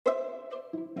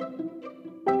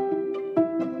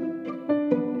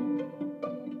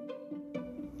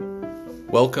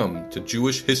Welcome to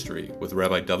Jewish History with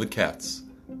Rabbi David Katz,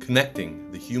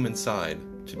 connecting the human side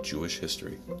to Jewish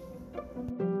history.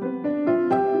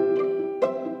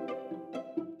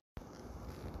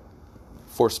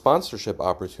 For sponsorship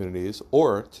opportunities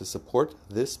or to support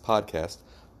this podcast,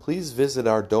 please visit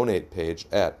our donate page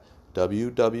at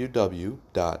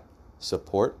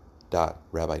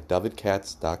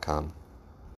www.support.rabbidavidkatz.com.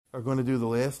 Are going to do the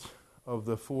last of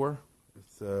the four.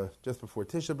 It's just before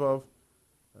Tisha B'Av.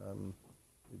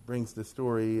 It brings the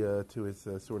story to its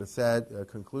sort of sad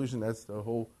conclusion. That's the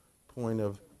whole point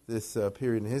of this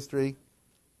period in history.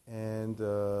 And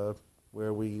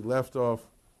where we left off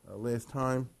last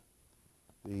time,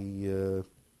 the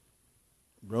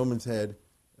Romans had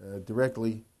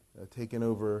directly taken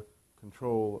over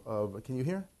control of... Can you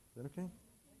hear? Is that okay?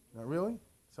 Not really?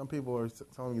 Some people are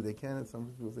telling me they can, and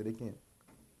some people say they can't.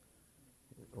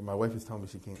 Or my wife is telling me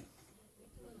she can't.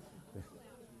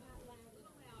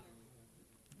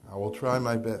 I will try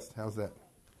my best. How's that?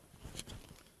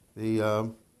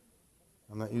 I'm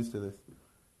not used to this.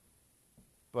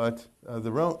 But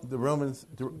the Romans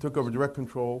took over direct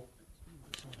control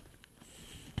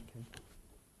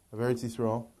of Eretz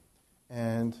Yisrael,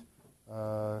 and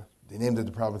they named it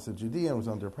the province of Judea and was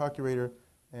under a procurator,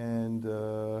 and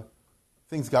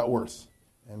things got worse.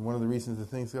 And one of the reasons that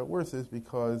things got worse is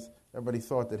because everybody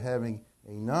thought that having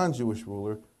a non-Jewish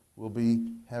ruler will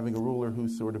be having a ruler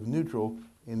who's sort of neutral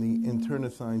in the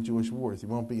internecine Jewish wars. He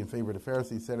won't be in favor of the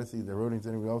Pharisees, Sadducees, the Herodians,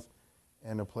 anyone else,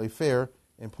 and he'll play fair.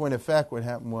 In point of fact, what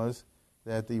happened was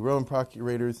that the Roman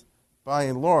procurators, by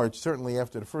and large, certainly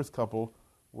after the first couple,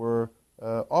 were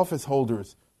office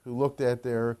holders who looked at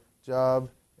their job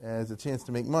as a chance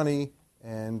to make money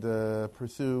and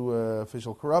pursue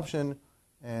official corruption,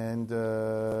 and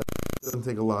it doesn't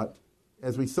take a lot.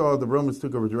 As we saw, the Romans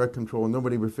took over direct control, and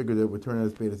nobody ever figured that it would turn out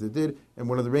as bad as it did. And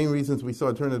one of the main reasons we saw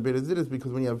it turn out as bad as it did is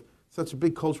because when you have such a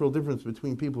big cultural difference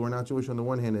between people who are not Jewish on the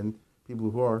one hand and people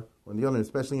who are on the other,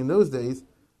 especially in those days,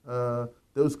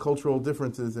 those cultural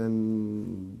differences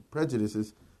and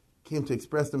prejudices came to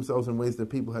express themselves in ways that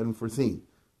people hadn't foreseen.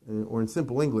 Or in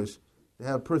simple English, to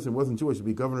have a person who wasn't Jewish to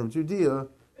be governor of Judea,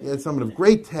 he had someone of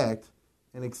great tact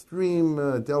and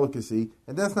extreme delicacy,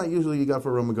 and that's not usually you got for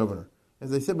a Roman governor.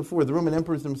 As I said before, the Roman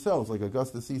emperors themselves, like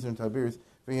Augustus, Caesar, and Tiberius,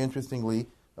 very interestingly,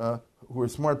 who were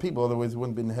smart people, otherwise they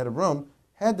wouldn't have been the head of Rome,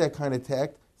 had that kind of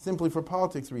tact simply for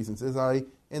politics reasons. As I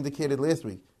indicated last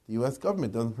week, the U.S.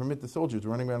 government doesn't permit the soldiers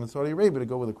running around in Saudi Arabia to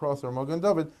go with a cross or a Magen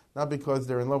David, not because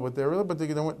they're in love with their religion, but they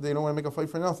don't want to make a fight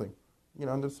for nothing,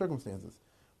 under the circumstances.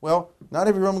 Well, not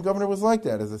every Roman governor was like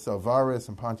that. As I saw, Varus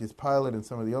and Pontius Pilate and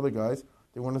some of the other guys,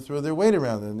 they want to throw their weight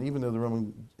around. And even though the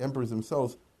Roman emperors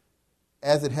themselves,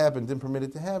 as it happened, did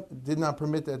not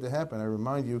permit that to happen. I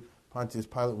remind you, Pontius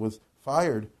Pilate was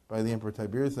fired by the Emperor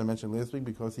Tiberius, as I mentioned last week,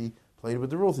 because he played with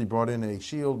the rules. He brought in a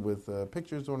shield with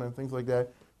pictures on it and things like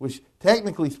that, which,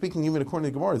 technically speaking, even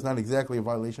according to Gemara, is not exactly a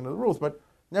violation of the rules. But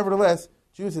nevertheless,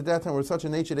 Jews at that time were such a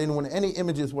nature they didn't want any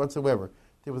images whatsoever.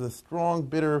 There was a strong,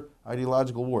 bitter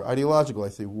ideological war,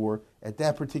 war, at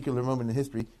that particular moment in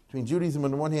history between Judaism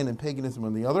on the one hand and paganism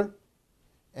on the other.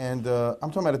 And I'm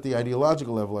talking about at the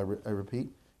ideological level, I repeat.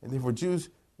 And therefore, Jews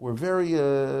were very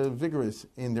vigorous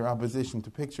in their opposition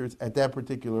to pictures at that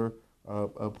particular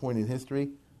point in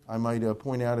history. I might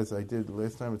point out, as I did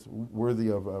last time, it's worthy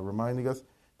of reminding us,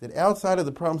 that outside of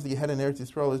the problems that you had in Eretz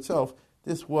Yisrael itself,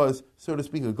 this was, so to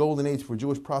speak, a golden age for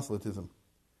Jewish proselytism.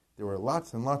 There were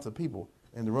lots and lots of people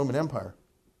in the Roman Empire,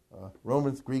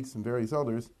 Romans, Greeks, and various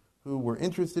others, who were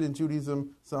interested in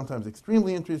Judaism, sometimes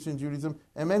extremely interested in Judaism,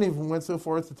 and many of them went so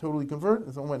far as to totally convert,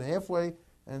 and some went halfway,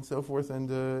 and so forth,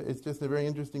 and it's just a very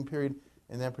interesting period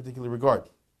in that particular regard.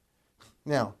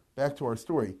 Now, back to our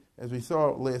story. As we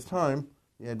saw last time,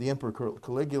 you had the Emperor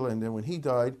Caligula, and then when he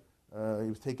died, he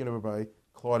was taken over by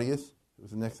Claudius, who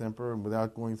was the next emperor, and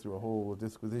without going through a whole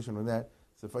disquisition on that,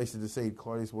 suffice it to say,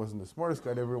 Claudius wasn't the smartest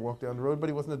guy to ever walk down the road, but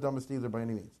he wasn't the dumbest either by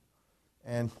any means.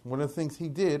 And one of the things he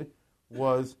did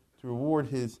was to reward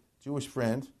his Jewish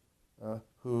friend,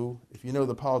 who, if you know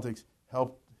the politics,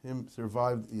 helped him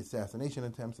survive the assassination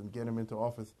attempts and get him into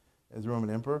office as Roman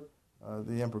emperor,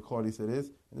 the Emperor Claudius, that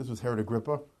is. And this was Herod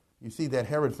Agrippa. You see that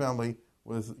Herod family,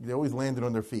 they always landed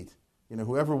on their feet.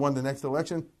 Whoever won the next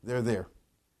election, they're there.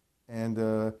 And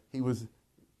he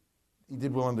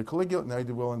did well under Caligula, now he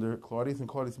did well under Claudius, and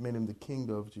Claudius made him the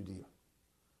king of Judea.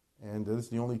 And this is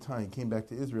the only time he came back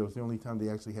to Israel. It's the only time they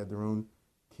actually had their own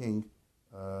king.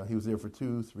 He was there for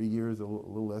 2-3 years, a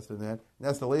little less than that. And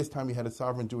that's the last time he had a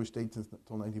sovereign Jewish state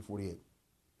until 1948.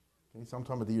 Okay,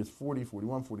 sometime of the years 40,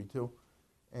 41, 42.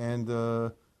 And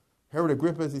Herod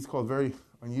Agrippa, as he's called, very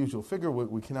unusual figure.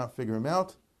 We cannot figure him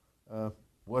out.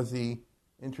 Was he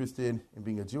interested in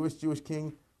being a Jewish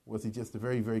king? Was he just a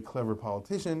very, very clever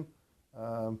politician?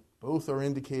 Both are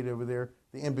indicated over there.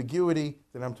 The ambiguity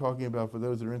that I'm talking about, for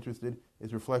those that are interested,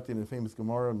 is reflected in the famous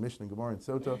Gemara, Mishnah Gemara in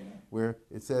Sota, where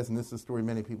it says, and this is a story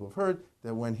many people have heard,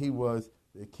 that when he was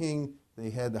the king, they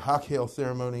had the Hakhel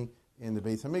ceremony in the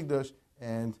Beis Hamikdash,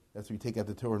 and that's where you take out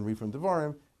the Torah and read from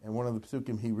Devarim, and one of the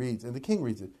psukim he reads, and the king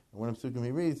reads it, and one of the psukim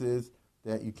he reads is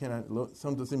that you cannot, that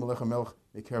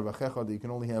you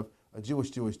can only have a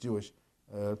Jewish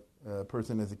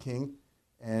person as a king,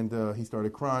 and he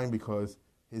started crying because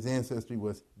his ancestry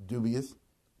was dubious,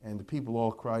 and the people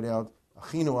all cried out,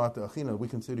 Achinu ata achina, we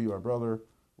consider you our brother,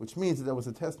 which means that was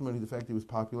a testimony to the fact that he was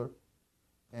popular.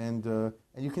 And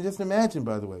you can just imagine,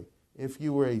 by the way, if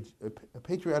you were a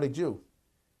patriotic Jew,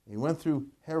 and you went through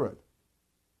Herod,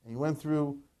 and you went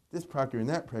through this procurator and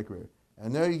that procurator,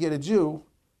 and now you get a Jew,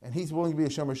 and he's willing to be a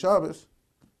Shomer Shabbos,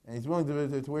 and he's willing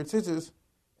to wear tzitzis,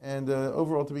 and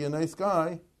overall to be a nice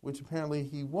guy, which apparently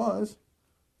he was,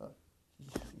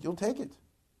 you'll take it.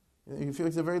 You feel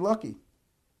like they're very lucky.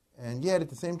 And yet, at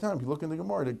the same time, if you look in the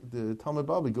Gemara, the Talmud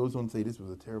Bavli goes on to say this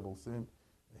was a terrible sin.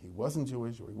 He wasn't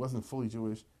Jewish, or he wasn't fully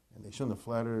Jewish, and they shouldn't have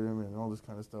flattered him, and all this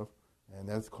kind of stuff. And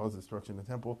that's caused destruction of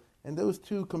the temple. And those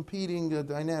two competing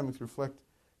dynamics reflect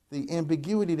the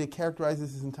ambiguity that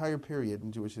characterizes this entire period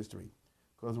in Jewish history.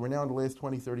 Because we're now in the last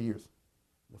 20, 30 years.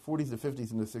 The 40s, the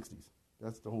 50s, and the 60s.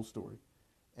 That's the whole story.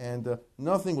 And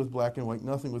nothing was black and white,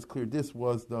 nothing was clear. This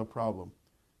was the problem.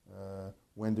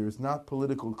 When there's not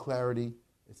political clarity,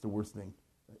 it's the worst thing.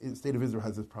 The state of Israel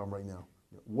has this problem right now.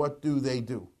 What do they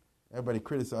do? Everybody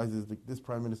criticizes this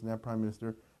prime minister and that prime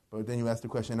minister, but then you ask the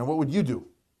question, now what would you do?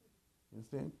 You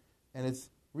understand? And it's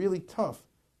really tough,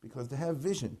 because to have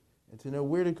vision and to know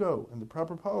where to go and the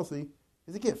proper policy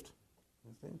is a gift. You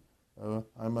understand?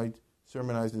 I might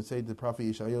sermonize and say the prophet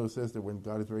Yeshayahu says that when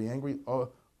God is very angry,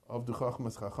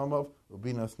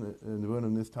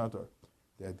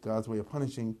 that God's way of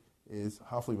punishing is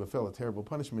hafli b'fel, a terrible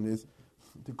punishment, is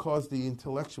to cause the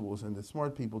intellectuals and the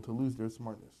smart people to lose their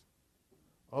smartness.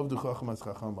 And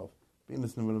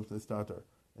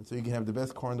so you can have the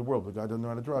best car in the world, but God doesn't know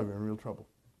how to drive, you're in real trouble.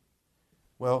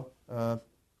 Well,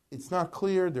 it's not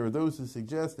clear. There are those who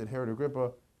suggest that Herod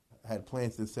Agrippa had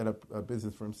plans to set up a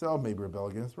business for himself, maybe rebel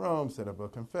against Rome, set up a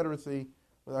confederacy.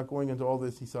 Without going into all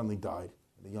this, he suddenly died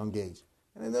at a young age.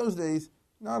 And in those days,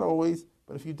 not always,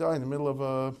 but if you die in the middle of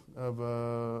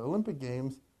Olympic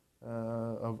Games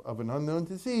of an unknown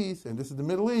disease, and this is the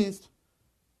Middle East,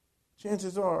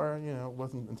 chances are, it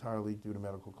wasn't entirely due to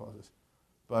medical causes.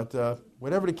 But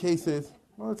whatever the case is,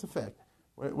 well, it's a fact.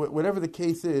 Whatever the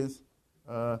case is,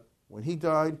 when he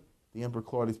died, the Emperor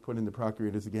Claudius put in the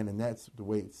procurators again, and that's the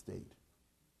way it stayed.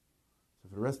 So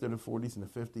for the rest of the 40s and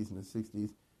the 50s and the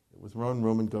 60s, it was one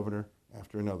Roman governor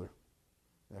after another.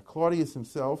 Now, Claudius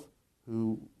himself,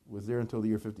 who was there until the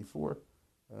year 54,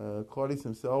 Claudius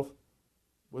himself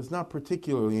was not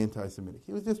particularly anti-Semitic.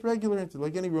 He was just regular,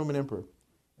 like any Roman emperor.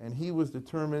 And he was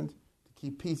determined to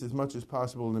keep peace as much as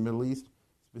possible in the Middle East.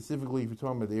 Specifically, if you're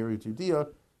talking about the area of Judea,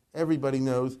 everybody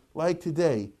knows, like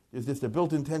today, there's just a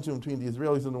built-in tension between the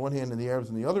Israelis on the one hand and the Arabs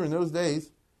on the other. In those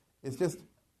days, it's just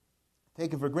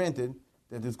taken for granted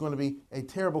that there's going to be a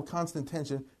terrible constant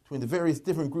tension between the various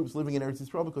different groups living in Eretz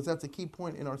Yisrael, because that's a key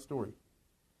point in our story.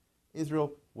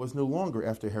 Israel was no longer,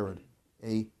 after Herod,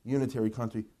 a unitary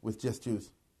country with just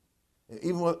Jews.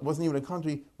 It wasn't even a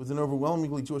country with an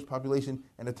overwhelmingly Jewish population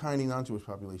and a tiny non-Jewish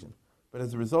population. But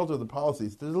as a result of the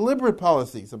policies, the deliberate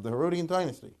policies of the Herodian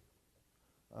dynasty,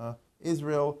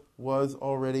 Israel was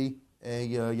already a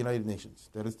United Nations.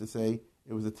 That is to say,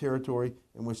 it was a territory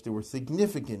in which there were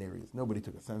significant areas, nobody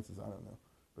took a census, I don't know,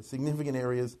 but significant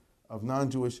areas of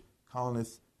non-Jewish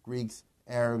colonists, Greeks,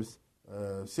 Arabs,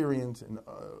 Syrians, and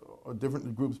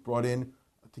different groups brought in.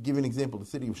 To give you an example, the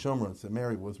city of Shomron,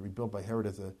 Samaria, was rebuilt by Herod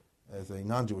as a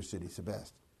non-Jewish city,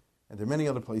 Sebast. And there are many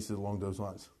other places along those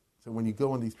lines. So when you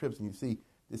go on these trips and you see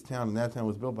this town and that town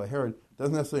was built by Herod,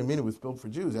 doesn't necessarily mean it was built for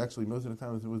Jews. Actually, most of the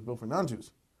time it was built for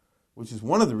non-Jews, which is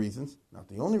one of the reasons, not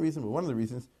the only reason, but one of the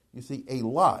reasons you see a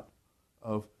lot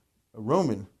of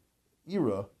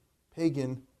Roman-era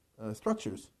pagan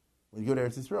structures when you go to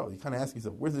Eretz Yisrael. You kind of ask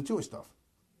yourself, where's the Jewish stuff?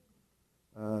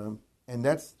 And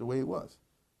that's the way it was.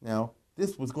 Now,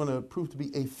 this was going to prove to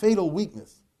be a fatal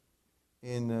weakness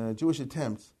in Jewish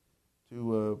attempts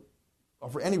to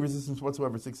offer any resistance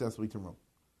whatsoever successfully to Rome.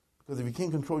 Because if you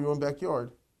can't control your own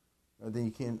backyard, then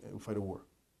you can't fight a war.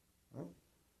 Right?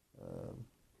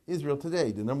 Israel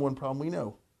today, the number one problem we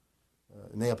know,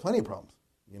 and they have plenty of problems.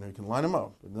 You know, you can line them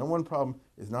up. But the number one problem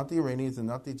is not the Iranians and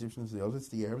not the Egyptians, it's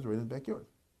the Arabs right in the backyard.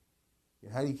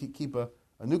 How do you keep a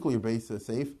nuclear base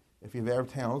safe if you have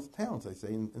Arab towns, I say,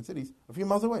 in cities, a few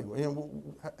miles away? You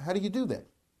know, how do you do that?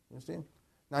 You understand?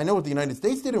 Now, I know what the United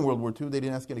States did in World War II. They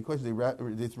didn't ask any questions.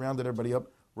 They surrounded everybody up,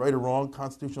 right or wrong,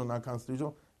 constitutional,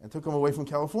 non-constitutional, and took them away from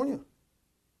California.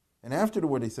 And after the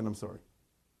war, they said, I'm sorry.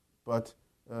 But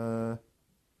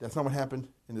that's not what happened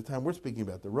in the time we're speaking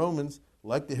about. The Romans,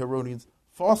 like the Herodians,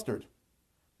 fostered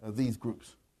these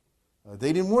groups.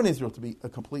 They didn't want Israel to be a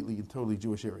completely and totally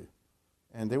Jewish area.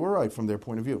 And they were right from their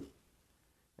point of view.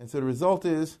 And so the result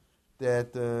is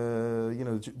that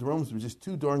the Romans were just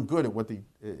too darn good at what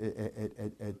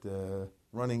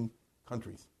running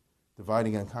countries,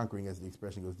 dividing and conquering, as the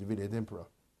expression goes, divide et impera.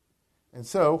 And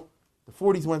so the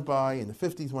 40s went by and the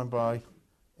 50s went by,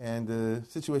 and the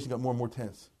situation got more and more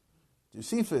tense.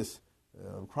 Josephus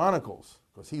chronicles,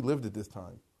 because he lived at this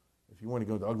time, if you want to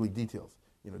go into ugly details,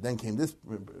 then came this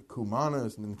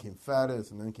Cumanus, and then came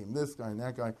Fatus, and then came this guy and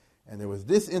that guy, and there was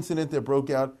this incident that broke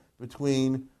out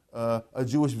between a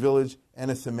Jewish village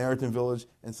and a Samaritan village,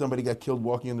 and somebody got killed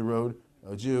walking on the road,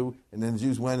 a Jew, and then the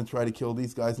Jews went and tried to kill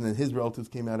these guys, and then his relatives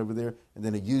came out over there, and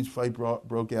then a huge fight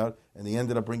broke out, and they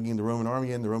ended up bringing the Roman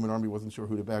army in. The Roman army wasn't sure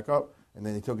who to back up, and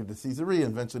then they took it to Caesarea,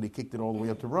 and eventually they kicked it all the way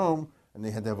up to Rome, and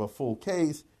they had to have a full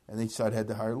case, and each side had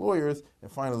to hire lawyers,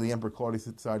 and finally the Emperor Claudius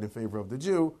decided in favor of the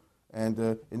Jew, and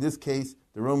in this case,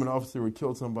 the Roman officer who had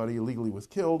killed somebody illegally was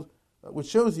killed, which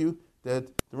shows you that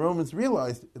the Romans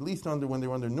realized, at least when they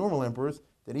were under normal emperors,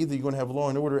 that either you're going to have law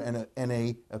and order and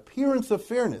a appearance of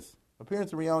fairness,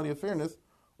 appearance and reality of fairness,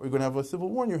 or you're going to have a civil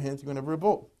war in your hands, you're going to have a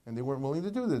revolt. And they weren't willing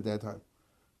to do that at that time.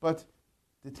 But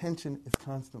the tension is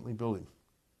constantly building.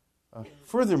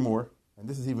 Furthermore, and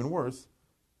this is even worse,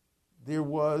 there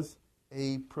was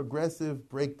a progressive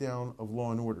breakdown of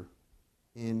law and order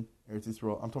in Eretz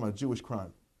Yisrael. I'm talking about Jewish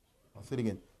crime. I'll say it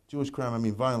again. Jewish crime, I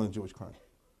mean violent Jewish crime.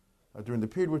 During the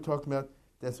period we're talking about,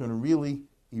 that's when it really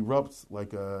erupts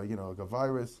like a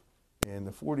virus in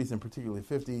the 40s and particularly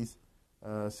 50s,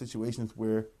 situations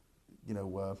where,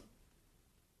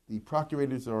 the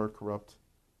procurators are corrupt,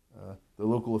 the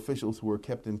local officials who are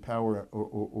kept in power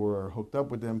or are hooked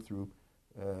up with them through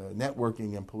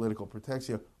networking and political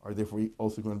protection are therefore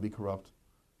also going to be corrupt.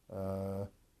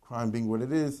 Crime being what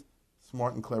it is,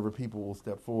 smart and clever people will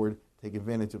step forward, take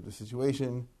advantage of the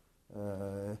situation.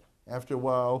 After a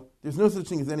while, there's no such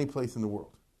thing as any place in the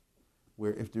world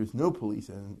where if there's no police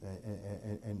and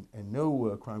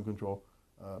no crime control,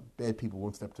 bad people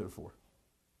won't step to the fore.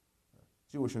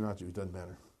 Jewish or not Jewish, doesn't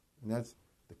matter. And that's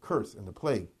the curse and the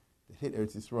plague that hit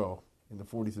Eretz Yisrael in the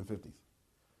 40s and 50s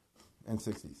and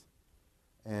 60s.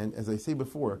 And as I say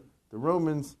before, the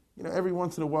Romans, every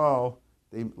once in a while,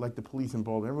 they like the police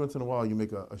involved. Every once in a while, you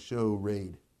make a show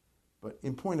raid. But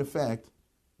in point of fact,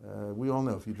 we all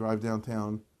know if you drive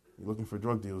downtown, you're looking for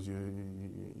drug deals, you're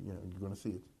going to see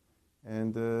it.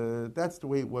 And that's the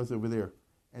way it was over there.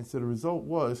 And so the result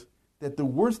was that the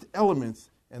worst elements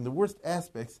and the worst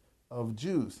aspects of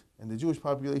Jews and the Jewish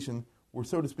population were,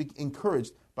 so to speak,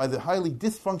 encouraged by the highly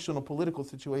dysfunctional political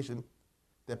situation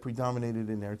that predominated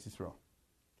in Eretz Yisrael.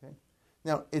 Okay?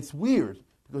 Now, it's weird,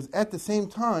 because at the same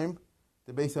time,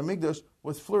 the Beis HaMikdash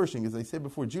was flourishing. As I said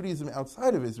before, Judaism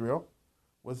outside of Israel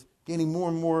was gaining more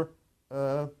and more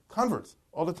converts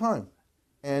all the time.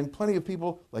 And plenty of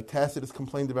people, like Tacitus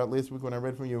complained about last week when I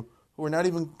read from you, who are not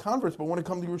even converts but want to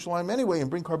come to Yerushalayim anyway and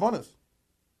bring karbanos.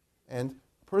 And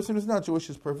a person who's not Jewish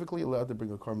is perfectly allowed to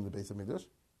bring a carbon to the Beis HaMikdash.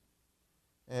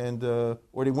 And,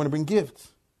 or they want to bring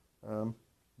gifts. The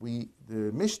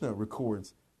Mishnah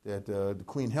records that the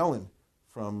Queen Helen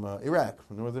from Iraq,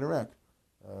 from northern Iraq,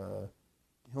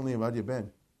 Hilni Avadia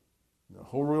Ben, the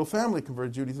whole royal family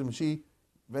converted Judaism. She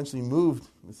eventually moved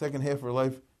in the second half of her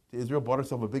life to Israel, bought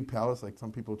herself a big palace like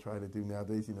some people try to do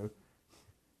nowadays. You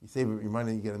save up your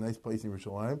money, you get a nice place in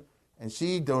Yerushalayim. And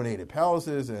she donated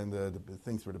palaces and the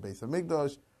things for the Beis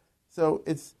HaMikdash. So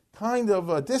it's kind of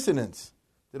a dissonance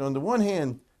that on the one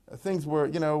hand, things were,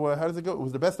 how does it go? It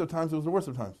was the best of times, it was the worst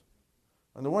of times.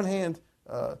 On the one hand,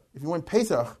 if you went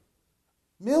Pesach,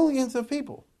 millions of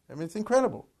people, it's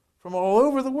incredible, from all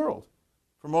over the world,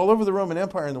 from all over the Roman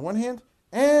Empire on the one hand,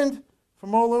 and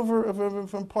from all over,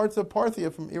 from parts of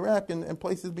Parthia, from Iraq and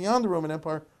places beyond the Roman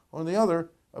Empire on the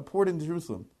other, poured into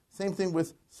Jerusalem. Same thing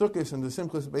with Sukkot and the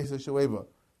Simchas Beis HaShoeva.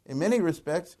 In many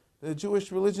respects, the Jewish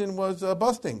religion was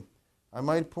busting. I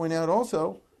might point out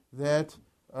also that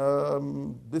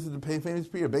this is the famous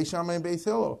period, Beis Shammai and Beis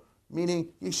Hillel,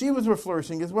 meaning yeshivas were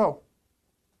flourishing as well.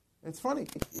 It's funny,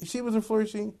 yeshivas are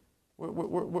flourishing,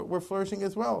 were flourishing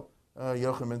as well.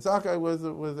 Yochanan ben Zakkai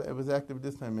was active at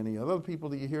this time, many other people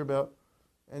that you hear about.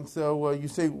 And so you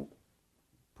say,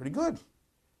 pretty good.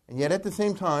 And yet at the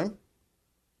same time,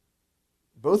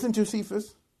 both in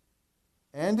Josephus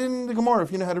and in the Gemara,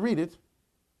 if you know how to read it,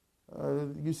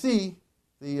 you see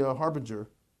the harbinger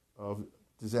of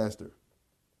disaster.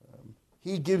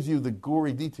 He gives you the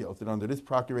gory details that under this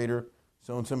procurator,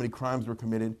 so and so many crimes were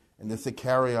committed, and the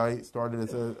Sicarii started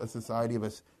as a society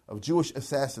of Jewish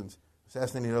assassins,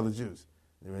 assassinating other Jews.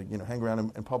 They would hang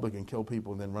around in public and kill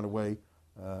people and then run away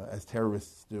as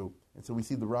terrorists do. And so we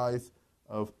see the rise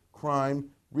of crime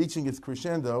reaching its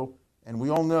crescendo, and we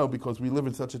all know, because we live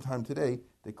in such a time today,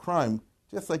 that crime,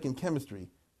 just like in chemistry,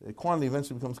 the quantity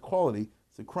eventually becomes quality.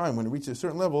 So crime, when it reaches a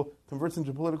certain level, converts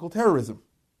into political terrorism.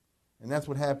 And that's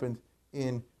what happened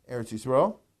in Eretz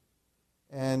Yisrael.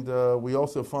 And we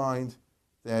also find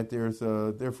that there's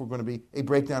therefore going to be a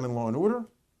breakdown in law and order,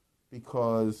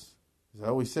 because, as I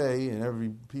always say, and every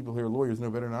people here, lawyers know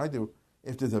better than I do,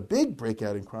 if there's a big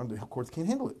breakout in crime, the courts can't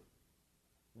handle it.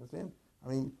 You understand? I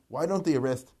mean, why don't they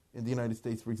arrest in the United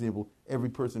States, for example, every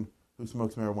person who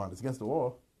smokes marijuana? It's against the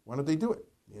law. Why don't they do it?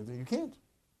 You can't.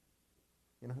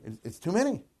 It's too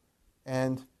many.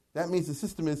 And that means the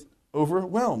system is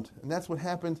overwhelmed. And that's what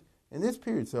happened in this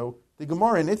period. So the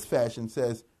Gemara, in its fashion,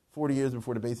 says 40 years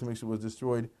before the Beis HaMikdash was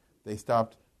destroyed, they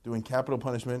stopped doing capital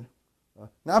punishment,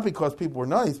 not because people were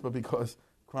nice, but because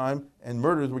crime and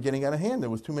murders were getting out of hand. There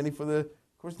was too many for the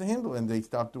courts to handle, and they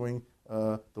stopped doing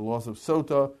the laws of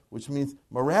Sota, which means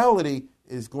morality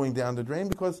is going down the drain,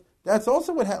 because that's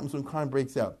also what happens when crime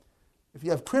breaks out. If you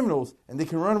have criminals and they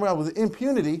can run around with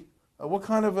impunity, what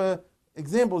kind of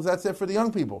example is that set for the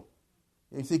young people?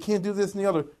 You say, you can't do this and the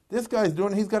other. This guy's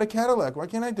doing it, he's got a Cadillac. Why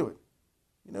can't I do it?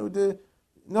 In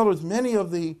other words, many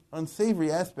of the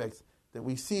unsavory aspects that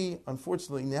we see,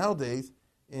 unfortunately, nowadays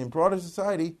in broader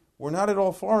society were not at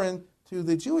all foreign to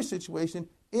the Jewish situation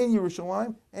in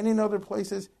Yerushalayim and in other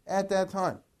places at that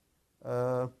time.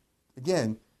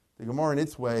 Again, the Gemara in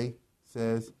its way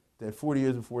says that 40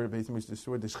 years before the Beis HaMikdash was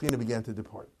destroyed, the Shekhinah began to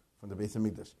depart from the Beis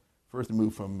HaMikdash. First it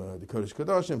moved from the Kodesh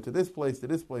Kodashim to this place, to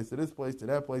this place, to this place, to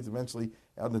that place, eventually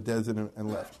out in the desert and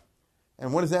left.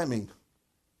 And what does that mean?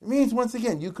 It means, once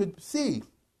again, you could see,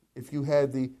 if you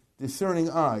had the discerning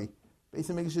eye,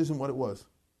 Beis HaMikdash isn't what it was.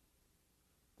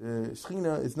 The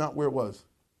Shekhinah is not where it was.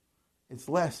 It's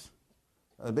less.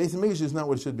 The Beis HaMikdash is not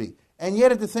what it should be. And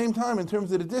yet, at the same time, in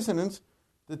terms of the dissonance,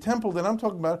 the temple that I'm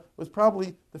talking about was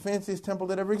probably the fanciest temple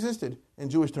that ever existed in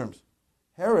Jewish terms.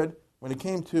 Herod, when it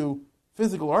came to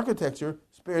physical architecture,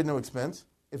 spared no expense,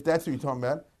 if that's what you're talking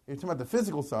about. If you're talking about the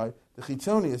physical side, the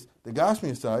Chitzonius, the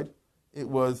Gashmius side, it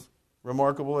was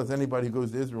remarkable, as anybody who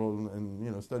goes to Israel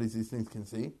and studies these things can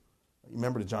see. You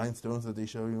remember the giant stones that they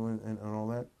show you and all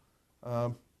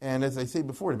that? And as I say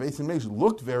before, the Beis HaMikdash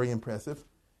looked very impressive,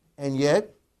 and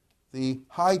yet the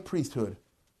high priesthood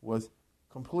was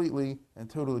completely and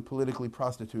totally politically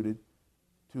prostituted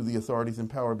to the authorities in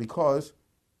power, because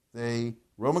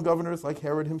Roman governors like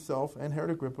Herod himself and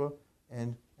Herod Agrippa,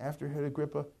 and after Herod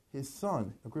Agrippa, his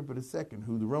son, Agrippa II,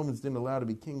 who the Romans didn't allow to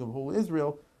be king of whole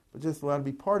Israel, but just allowed to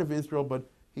be part of Israel,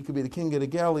 but he could be the king of the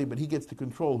Galilee, but he gets to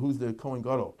control who's the Kohen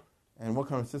Gadol. And what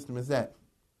kind of system is that?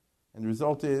 And the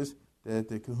result is that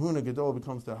the Kahuna Gadol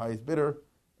becomes the highest bidder,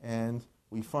 and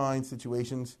we find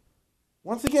situations,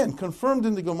 once again, confirmed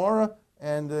in the Gemara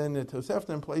and in the Tosefta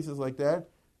and places like that,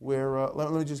 where,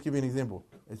 let me just give you an example.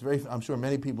 I'm sure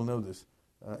many people know this.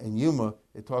 In Yuma,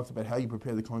 it talks about how you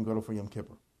prepare the Kohen Gadol for Yom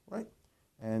Kippur, right?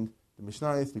 And the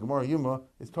Mishnayos, the Gemara Yuma,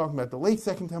 is talking about the late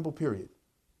Second Temple period.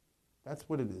 That's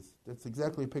what it is. That's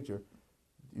exactly a picture.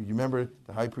 You remember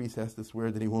the high priest has to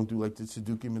swear that he won't do like the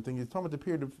Tzedukim and things. He's talking about the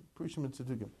period of Purim and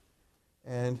Tzedukim.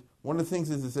 And one of the things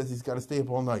is it says he's got to stay up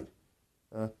all night.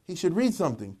 He should read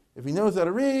something. If he knows how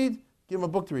to read, give him a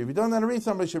book to read. If he doesn't know how to read,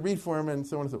 somebody should read for him, and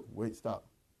so on and so on. Wait, stop.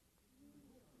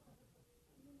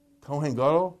 Kohen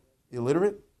Gadol,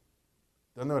 illiterate,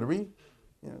 doesn't know how to read?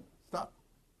 Stop.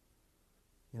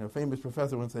 A famous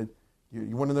professor once said,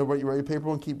 you want to know what you write your paper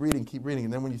on? Keep reading,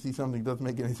 and then when you see something that doesn't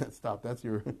make any sense, stop. That's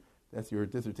your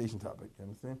dissertation topic. You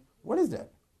understand? What is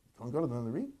that? Kohen Gadol doesn't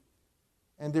know how to read?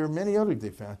 And there are many others they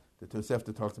found. The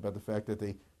Tosefta talks about the fact that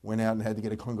they went out and had to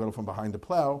get a Kohen Gadol from behind the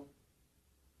plow.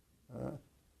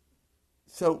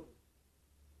 So,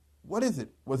 what is it?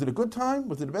 Was it a good time?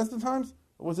 Was it the best of times?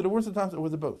 Or was it the worst of times? Or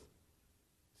was it both?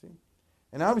 See?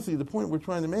 And obviously the point we're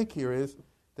trying to make here is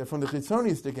that from the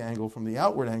Chitzoniistic angle, from the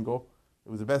outward angle, it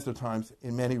was the best of times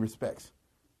in many respects.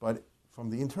 But from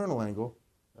the internal angle,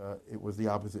 it was the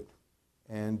opposite.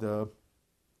 And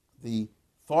the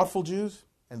thoughtful Jews,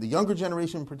 and the younger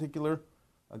generation in particular,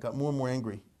 got more and more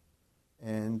angry.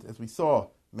 And as we saw,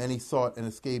 many sought an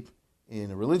escape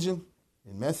in religion,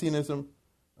 in messianism.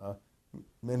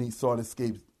 Many sought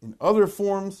escape in other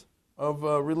forms of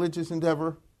religious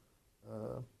endeavor.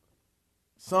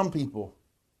 Some people,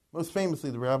 most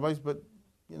famously the rabbis, but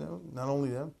not only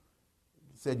them,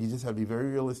 said you just have to be very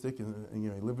realistic and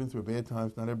you're living through bad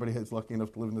times. Not everybody is lucky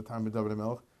enough to live in the time of David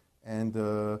HaMelech. And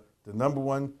the number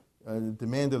one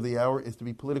demand of the hour is to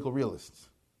be political realists.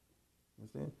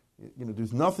 Understand?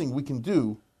 There's nothing we can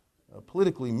do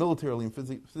politically, militarily, and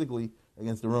physically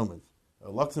against the Romans.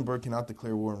 Luxembourg cannot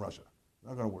declare war on Russia.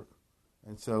 Not going to work.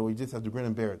 And so we just have to grin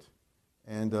and bear it.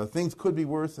 And things could be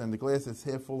worse, and the glass is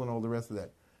half full and all the rest of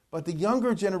that. But the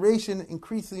younger generation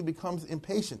increasingly becomes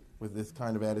impatient with this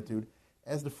kind of attitude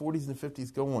as the 40s and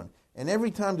 50s go on. And every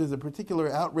time there's a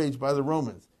particular outrage by the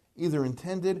Romans, either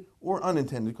intended or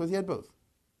unintended, because you had both.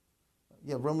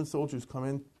 You have Roman soldiers come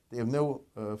in, they have no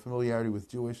familiarity with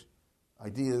Jewish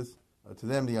ideas. To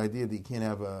them, the idea that you can't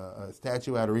have a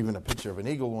statue out or even a picture of an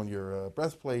eagle on your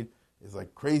breastplate is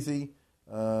like crazy.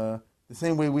 The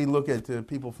same way we look at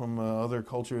people from other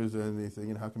cultures, and they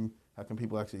say, how can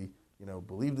people actually,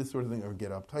 believe this sort of thing or get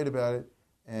uptight about it?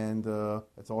 And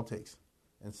that's all it takes.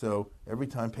 And so every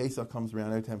time Pesach comes around,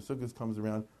 every time Sukkot comes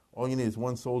around, all you need is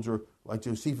one soldier, like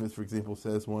Josephus, for example,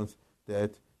 says once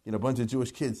that a bunch of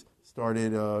Jewish kids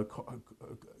started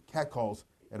catcalls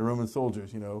at Roman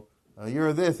soldiers.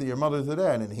 You're this, or your mother's a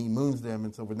that, and he moons them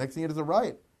and so forth. Next thing there's a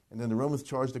riot, and then the Romans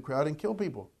charge the crowd and kill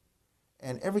people.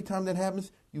 And every time that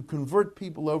happens, you convert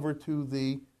people over to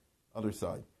the other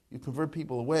side. You convert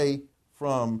people away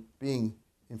from being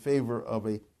in favor of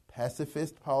a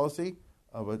pacifist policy,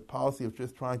 of a policy of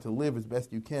just trying to live as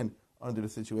best you can under the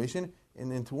situation,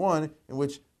 and into one in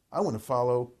which I want to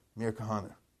follow Meir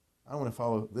Kahane. I want to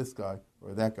follow this guy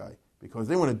or that guy because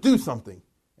they want to do something.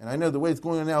 And I know the way it's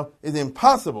going on now is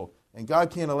impossible, and God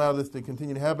can't allow this to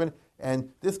continue to happen.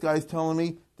 And this guy's telling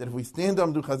me that if we stand up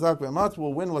and do Chazak ve'amatz,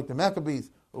 we'll win like the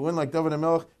Maccabees, we'll win like David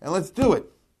HaMelech, and let's do it.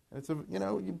 And it's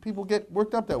people get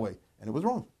worked up that way, and it was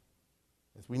wrong,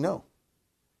 as we know.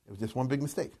 It was just one big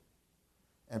mistake.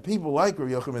 And people like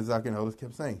Rabbi Yochanan Zak and others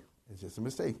kept saying, it's just a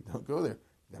mistake. Don't go there.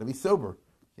 You got to be sober.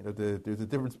 There's a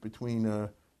difference between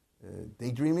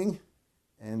daydreaming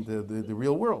and the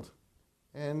real world.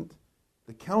 And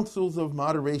the counsels of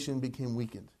moderation became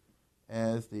weakened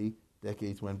as the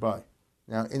decades went by.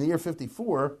 Now, in the year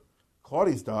 54,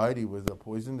 Claudius died. He was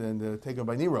poisoned and taken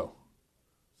by Nero.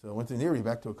 So once in Nero,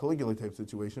 back to a Caligula type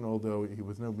situation, although he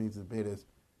was no means as bad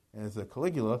as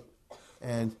Caligula.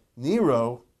 And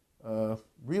Nero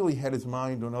really had his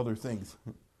mind on other things,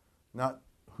 not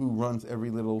who runs every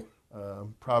little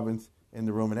province in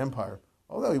the Roman Empire.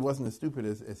 Although he wasn't as stupid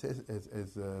as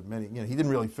many, he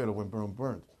didn't really fiddle when Rome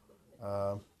burned.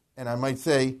 And I might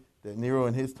say that Nero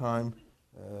in his time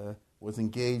was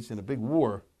engaged in a big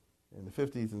war in the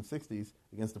 50s and 60s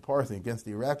against the Parthians, against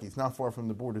the Iraqis, not far from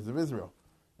the borders of Israel.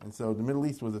 And so the Middle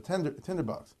East was a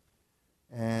tinderbox.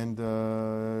 And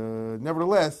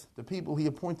nevertheless, the people he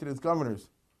appointed as governors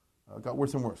got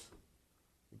worse and worse.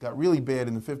 It got really bad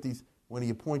in the 50s when he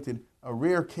appointed a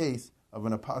rare case of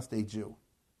an apostate Jew.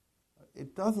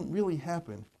 It doesn't really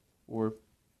happen, or it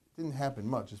didn't happen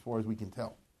much as far as we can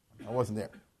tell. I wasn't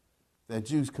there. That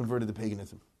Jews converted to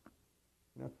paganism.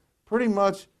 Pretty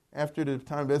much after the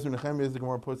time of Ezra and Nehemiah, as the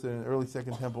Gemara puts it, in the early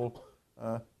Second Temple,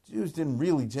 Jews didn't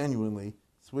really genuinely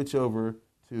switch over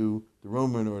to the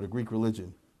Roman or the Greek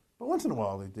religion. But once in a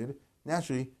while they did.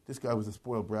 Naturally, this guy was a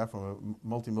spoiled brat from a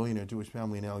multimillionaire Jewish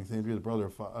family in Alexandria,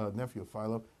 the nephew of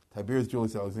Philo, Tiberius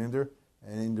Julius Alexander,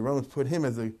 and the Romans put him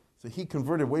so he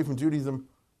converted away from Judaism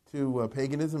to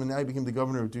paganism, and now he became the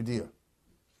governor of Judea.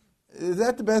 Is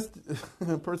that the best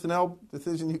personnel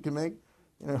decision you can make?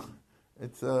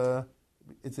 It's an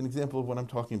example of what I'm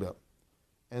talking about.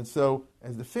 And so,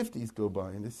 as the 50s go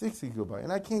by and the 60s go by,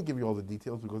 and I can't give you all the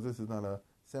details because this is not a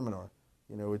seminar,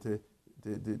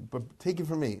 but take it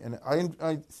from me. And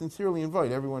I sincerely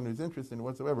invite everyone who's interested in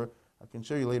whatsoever. I can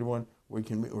show you later on where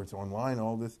it's online,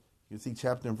 all this. You see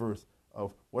chapter and verse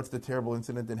of what's the terrible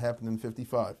incident that happened in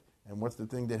 55, and what's the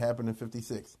thing that happened in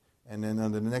 56, and then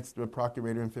under the next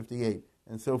procurator in 58,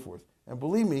 and so forth. And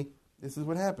believe me, this is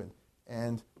what happened.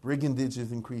 And brigandage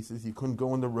increases. You couldn't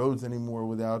go on the roads anymore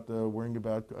without worrying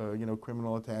about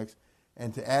criminal attacks.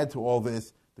 And to add to all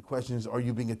this, the question is, are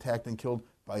you being attacked and killed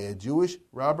by a Jewish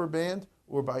robber band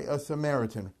or by a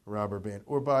Samaritan robber band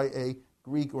or by a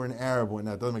Greek or an Arab one?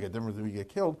 Now, it doesn't make a difference if you get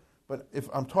killed, but if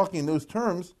I'm talking in those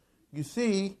terms, you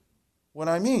see what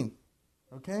I mean,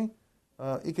 okay?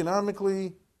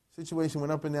 Economically, situation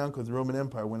went up and down because the Roman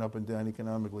Empire went up and down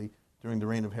economically during the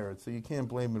reign of Herod, so you can't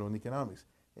blame it on economics.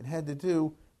 It had to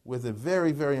do with a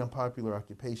very, very unpopular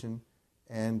occupation,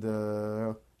 and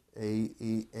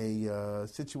a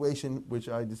situation which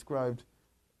I described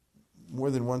more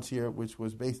than once here, which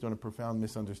was based on a profound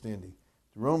misunderstanding.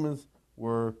 The Romans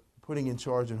were putting in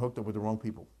charge and hooked up with the wrong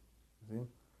people.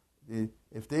 See?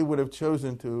 If they would have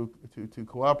chosen to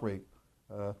cooperate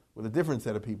with a different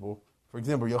set of people, for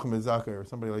example, Yochanan ben Zakkai or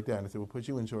somebody like that, and they said, we'll put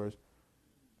you in charge,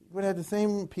 you would have had the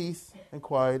same peace and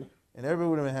quiet, and everybody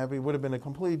would have been happy. It would have been a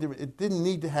completely different, it didn't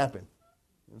need to happen.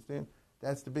 You understand?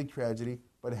 That's the big tragedy,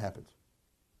 but it happens.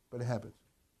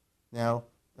 Now,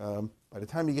 by the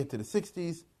time you get to the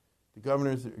 60s, the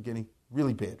governors are getting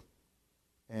really bad.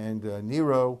 And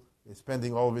Nero is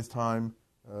spending all of his time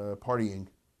partying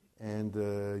and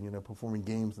performing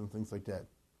games and things like that.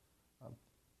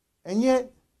 And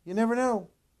yet, you never know,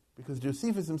 because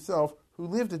Josephus himself, who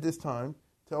lived at this time,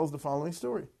 tells the following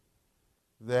story.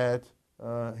 That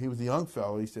he was a young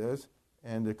fellow, he says,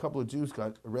 and a couple of Jews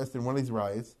got arrested in one of these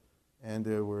riots, and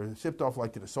they were shipped off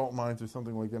like to the salt mines or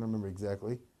something like that, I don't remember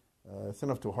exactly,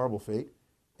 sent off to a horrible fate.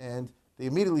 And they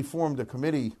immediately formed a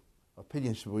committee of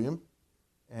Pidyon Shvuyim,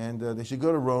 and they should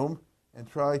go to Rome and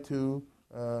try to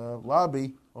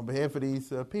lobby on behalf of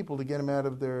these people to get them out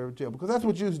of their jail, because that's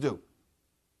what Jews do.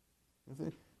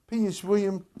 Pidyon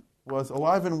Shvuyim was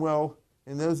alive and well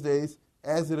in those days,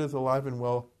 as it is alive and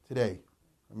well today.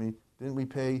 I mean, didn't we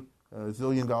pay $1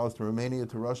 zillion to Romania,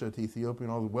 to Russia, to Ethiopia,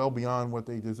 and all well beyond what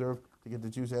they deserve to get the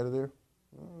Jews out of there?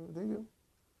 They do.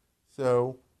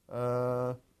 So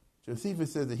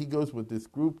Josephus says that he goes with this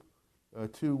group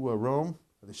to Rome.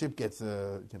 The ship gets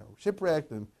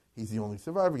shipwrecked, and he's the only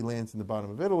survivor. He lands in the bottom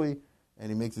of Italy, and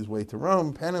he makes his way to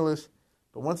Rome, penniless.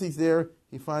 But once he's there,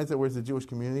 he finds out where's the Jewish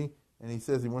community, and he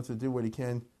says he wants to do what he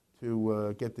can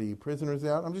to get the prisoners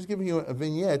out. I'm just giving you a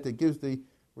vignette that gives the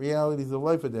realities of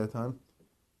life at that time.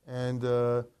 And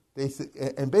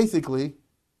basically,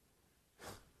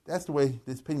 that's the way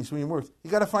this Pidyon Shvuyim works. You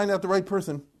got to find out the right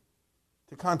person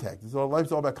to contact.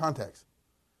 Life's all about contacts.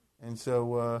 And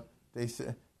so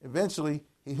eventually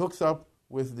he hooks up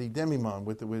with the demimon,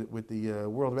 with the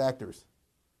world of actors.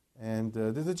 And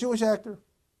there's a Jewish actor,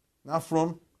 not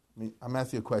from. I'm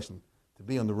asking you a question. To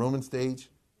be on the Roman stage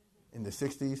in the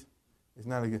 60s is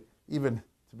not a good. Even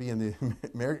to be in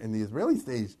the Israeli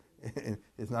stage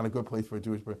is not a good place for a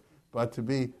Jewish person. But to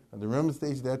be on the Roman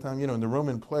stage at that time, in the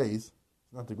Roman plays,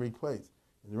 it's not the Greek plays.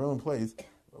 In the Roman plays,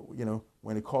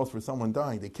 when it calls for someone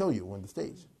dying, they kill you on the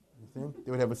stage. You understand?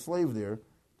 They would have a slave there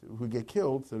who would get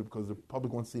killed because the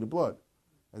public wants to see the blood,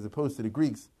 as opposed to the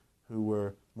Greeks who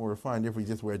were more refined. Therefore, you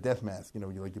just wear a death mask.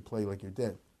 You play like you're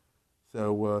dead.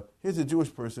 So here's a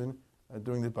Jewish person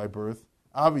doing this by birth.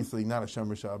 Obviously, not a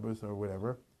Shomer Shabbos or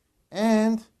whatever.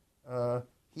 And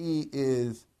he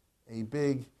is a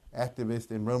big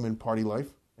activist in Roman party life,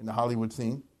 in the Hollywood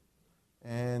scene.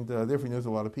 And therefore he knows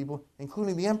a lot of people,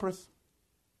 including the Empress,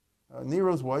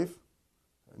 Nero's wife,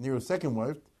 Nero's second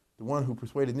wife, the one who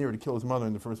persuaded Nero to kill his mother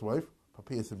and the first wife,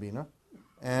 Poppaea Sabina.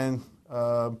 And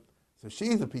so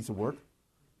she's a piece of work.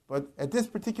 But at this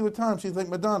particular time, she's like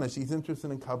Madonna. She's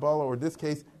interested in Kabbalah, or in this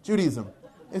case, Judaism.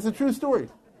 It's a true story.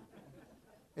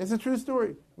 It's a true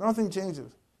story. Nothing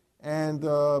changes. And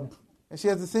she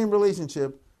has the same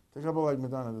relationship to Kabbalah like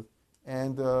Madonna does.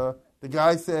 And the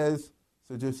guy says,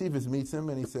 so Josephus meets him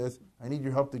and he says, I need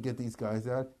your help to get these guys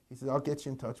out. He says, I'll get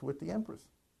you in touch with the Empress.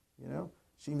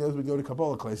 She knows we go to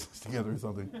Kabbalah classes together or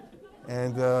something.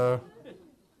 And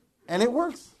it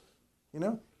works.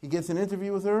 He gets an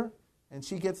interview with her, and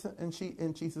she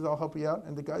says, I'll help you out,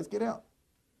 and the guys get out.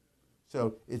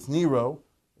 So it's Nero,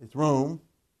 it's Rome,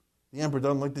 the emperor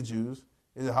doesn't like the Jews,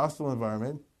 it's a hostile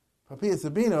environment. Poppaea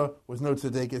Sabina was no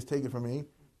tzedekis, take it from me,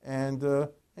 and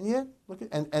yet, look at,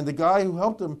 and the guy who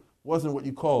helped him wasn't what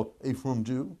you call a frum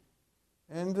Jew,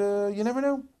 and you never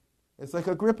know. It's like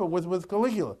Agrippa was with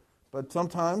Caligula, but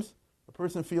sometimes a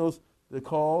person feels the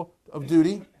call of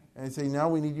duty, and they say, now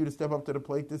we need you to step up to the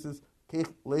plate, this is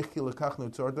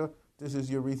this is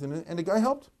your reason, and the guy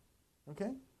helped,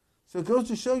 okay? So it goes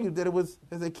to show you that it was,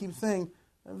 as I keep saying,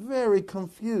 a very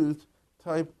confused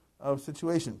type of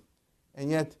situation. And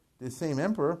yet, this same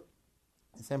emperor,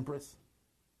 this empress,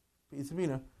 Poppaea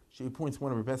Sabina, she appoints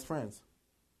one of her best friends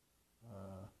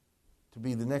to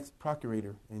be the next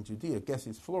procurator in Judea,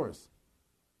 Gessius Florus,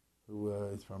 who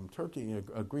is from Turkey,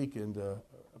 a Greek and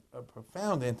a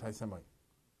profound anti-Semite.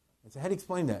 And so how do you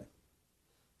explain that?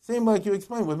 Same like you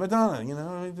explained with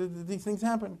Madonna, these things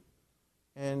happen.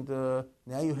 And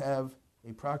now you have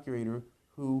a procurator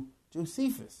who,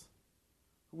 Josephus,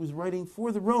 who was writing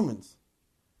for the Romans,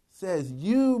 says,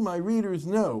 you, my readers,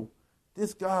 know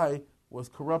this guy was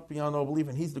corrupt beyond all belief,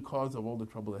 and he's the cause of all the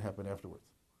trouble that happened afterwards.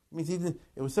 It means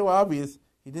it was so obvious,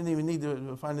 he didn't even need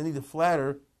to find the need to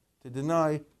flatter to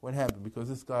deny what happened, because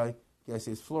this guy,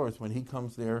 Cassius Florus, when he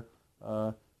comes there,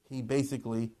 he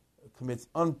basically commits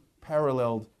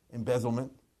unparalleled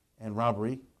embezzlement and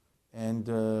robbery, and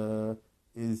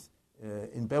is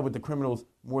in bed with the criminals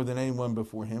more than anyone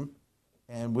before him,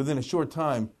 and within a short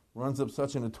time runs up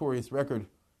such a notorious record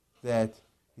that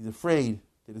he's afraid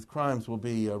that his crimes will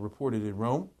be reported in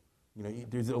Rome.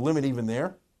 There's a limit even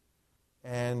there,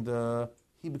 and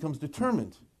he becomes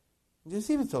determined.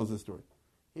 Josephus tells this story.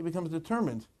 He becomes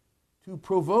determined to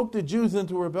provoke the Jews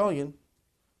into rebellion,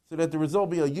 so that the result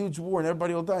will be a huge war and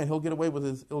everybody will die and he'll get away with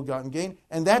his ill-gotten gain.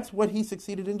 And that's what he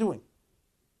succeeded in doing.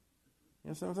 You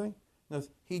understand what I'm saying? Now,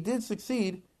 he did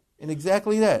succeed in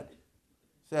exactly that.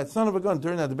 So that son of a gun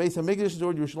turned out the base of Mikdash,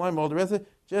 George Yerushalayim, all the rest of it,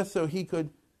 just so he could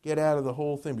get out of the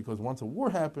whole thing. Because once a war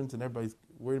happens and everybody's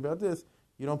worried about this,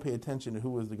 you don't pay attention to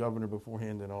who was the governor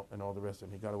beforehand and all the rest of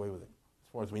it. He got away with it,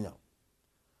 as far as we know.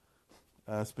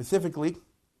 Specifically,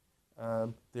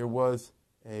 there was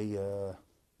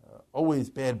always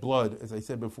bad blood, as I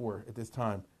said before, at this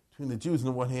time, between the Jews on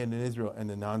the one hand in Israel and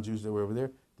the non-Jews that were over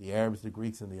there, the Arabs, the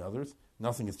Greeks, and the others.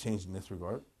 Nothing has changed in this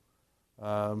regard.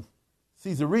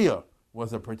 Caesarea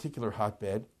was a particular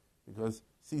hotbed, because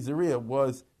Caesarea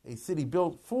was a city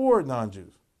built for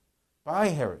non-Jews by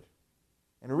Herod.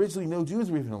 And originally no Jews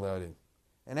were even allowed in.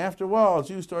 And after a while,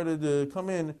 Jews started to come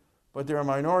in, but they're a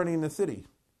minority in the city.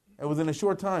 And within a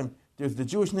short time, there's the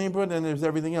Jewish neighborhood and there's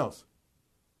everything else.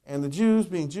 And the Jews,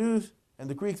 being Jews, and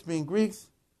the Greeks, being Greeks,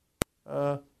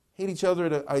 hate each other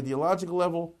at an ideological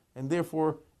level, and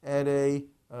therefore at a,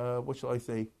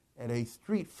 at a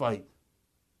street fight,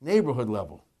 neighborhood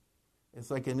level. It's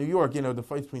like in New York, the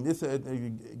fights between this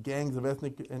gangs of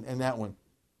ethnic and that one,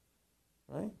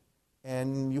 right?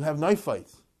 And you have knife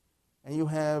fights, and you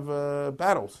have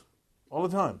battles all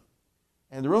the time.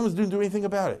 And the Romans didn't do anything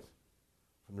about it.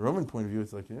 From the Roman point of view,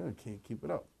 it's like, can't keep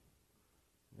it up.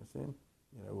 You understand?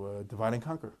 Divide and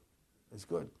conquer. It's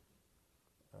good.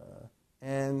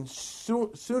 And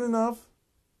soon enough,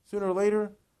 sooner or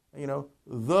later,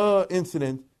 the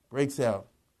incident breaks out,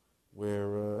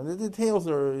 where and the details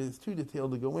it's too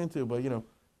detailed to go into, but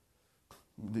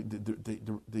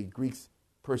the Greeks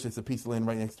purchase a piece of land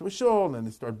right next to a shul, and then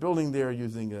they start building there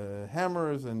using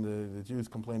hammers, and the Jews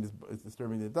complain it's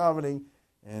disturbing their davening,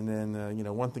 and then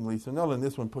one thing leads to another, and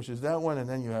this one pushes that one, and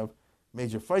then you have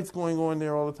major fights going on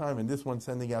there all the time, and this one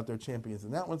sending out their champions,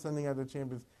 and that one sending out their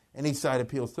champions, and each side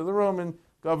appeals to the Roman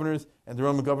governors, and the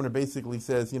Roman governor basically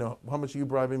says, how much are you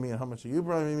bribing me, and how much are you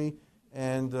bribing me?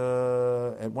 And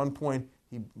at one point,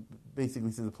 he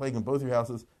basically says, the plague in both your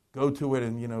houses, go to it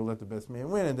and, let the best man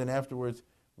win. And then afterwards,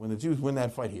 when the Jews win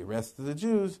that fight, he arrests the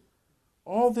Jews.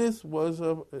 All this was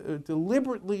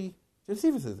deliberately,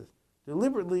 Josephus says this,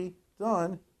 deliberately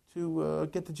done to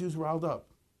get the Jews riled up,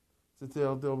 so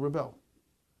that they'll rebel.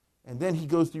 And then he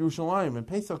goes to Yerushalayim in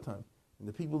Pesach time, and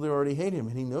the people there already hate him,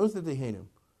 and he knows that they hate him.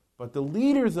 But the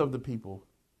leaders of the people,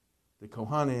 the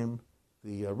Kohanim,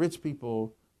 the rich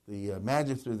people, the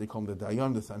magistrates, they call them the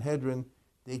Dayan, the Sanhedrin,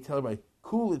 they tell everybody,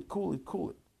 cool it, cool it, cool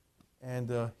it.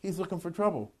 And he's looking for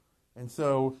trouble. And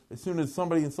so as soon as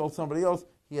somebody insults somebody else,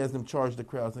 he has them charge the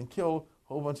crowds and kill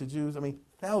a whole bunch of Jews.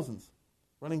 Thousands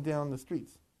running down the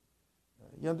streets.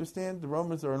 You understand? The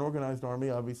Romans are an organized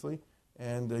army, obviously,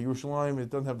 and Yerushalayim, it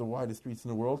doesn't have the widest streets in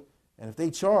the world. And if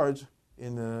they charge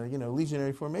in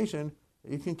legionary formation,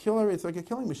 you can kill her. It's like a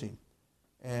killing machine.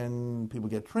 And people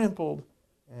get trampled,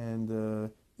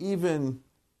 and even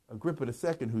Agrippa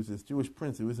II, who's this Jewish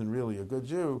prince who isn't really a good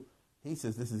Jew, he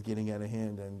says this is getting out of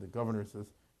hand, and the governor says,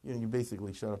 you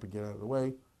basically shut up and get out of the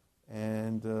way.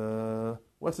 And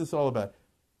what's this all about?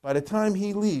 By the time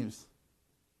he leaves,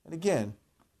 and again,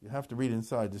 you have to read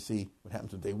inside to see what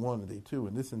happens on day 1 and day 2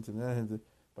 and this and that.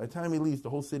 By the time he leaves, the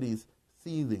whole city is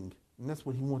seething, and that's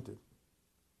what he wanted.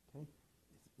 Okay?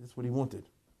 That's what he wanted.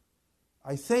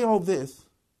 I say all this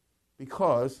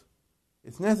because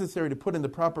it's necessary to put in the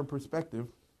proper perspective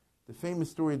the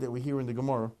famous story that we hear in the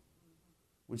Gemara,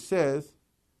 which says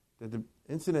that the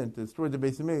incident that destroyed the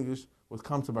Beis Hamikdash was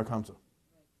Kamsa bar Kamsa.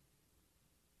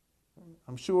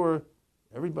 I'm sure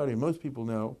everybody, most people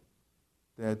know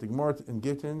that the Gemara in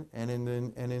Gittin and in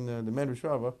the Medrash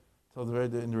Rabbah tells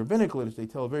in the rabbinic literature, they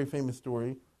tell a very famous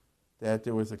story that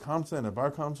there was a Kamsa and a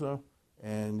bar Kamsa,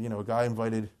 and a guy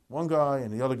invited one guy,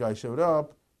 and the other guy showed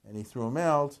up, and he threw him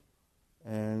out,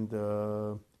 and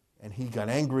he got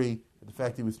angry at the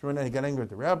fact he was thrown out. He got angry at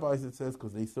the rabbis, it says,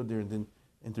 because they stood there and didn't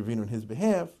intervene on his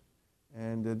behalf.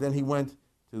 And then he went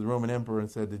to the Roman emperor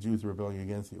and said, the Jews are rebelling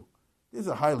against you. This is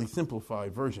a highly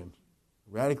simplified version,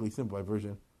 radically simplified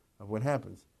version of what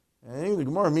happens. And even the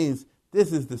Gemara means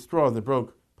this is the straw that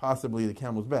broke possibly the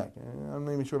camel's back. And I'm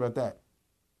not even sure about that.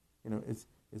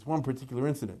 it's one particular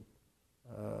incident.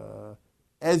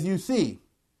 As you see,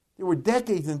 there were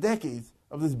decades and decades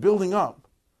of this building up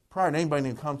prior to anybody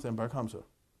named Kamsa and Bar Kamsa.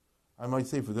 I might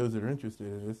say, for those that are interested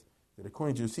in this, that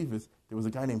according to Josephus, there was a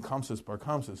guy named Kamsus Bar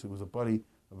Kamsus who was a buddy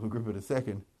of Agrippa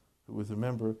II, who was a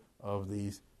member of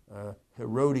these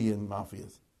Herodian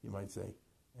mafias, you might say.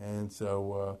 And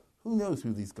so who knows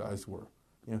who these guys were?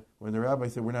 When the rabbi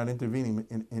said we're not intervening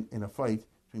in a fight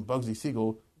between Bugsy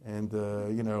Siegel and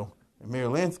and Mayor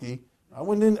Lansky, I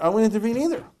wouldn't intervene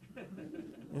either.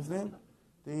 You understand?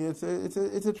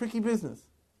 It's a tricky business.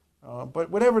 But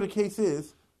whatever the case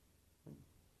is,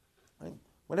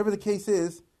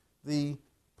 the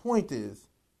point is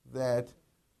that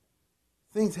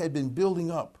things had been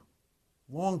building up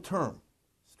long term,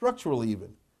 structurally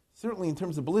even, certainly in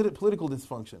terms of political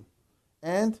dysfunction,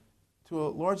 and to a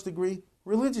large degree,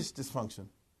 religious dysfunction.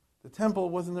 The temple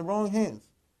was in the wrong hands.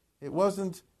 It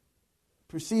wasn't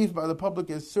perceived by the public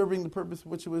as serving the purpose for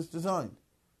which it was designed.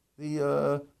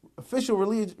 The official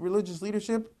religious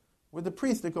leadership were the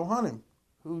priests, the Kohanim,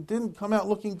 who didn't come out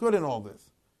looking good in all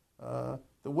this.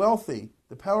 The wealthy,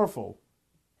 the powerful,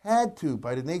 had to,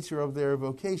 by the nature of their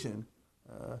vocation,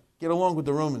 get along with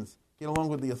the Romans, get along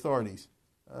with the authorities.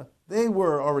 They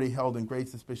were already held in great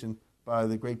suspicion by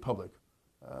the great public.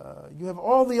 You have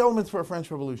all the elements for a French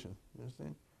Revolution. You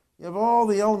understand? You have all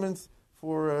the elements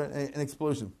for an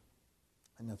explosion.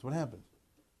 And that's what happened.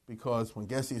 Because when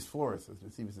Gessius Florus, as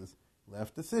Josephus says,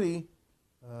 left the city,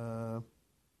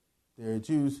 their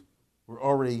Jews were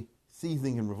already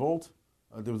seething in revolt.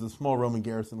 There was a small Roman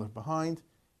garrison left behind.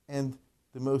 And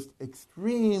the most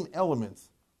extreme elements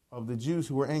of the Jews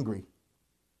who were angry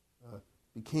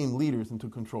became leaders and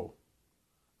took control.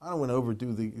 I don't want to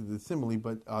overdo the simile,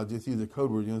 but I'll just use a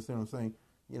code word. You understand what I'm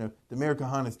saying? The Meir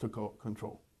Kahanis took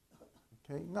control.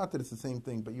 Okay? Not that it's the same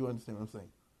thing, but you understand what I'm saying.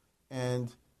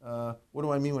 And what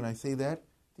do I mean when I say that?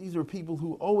 These are people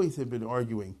who always have been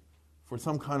arguing for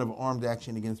some kind of armed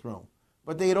action against Rome.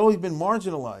 But they had always been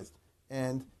marginalized,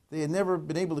 and they had never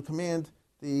been able to command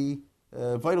the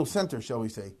vital center, shall we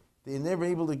say. They had never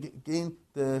been able to gain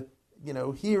the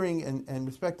hearing and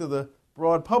respect of the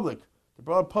broad public. The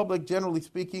broad public, generally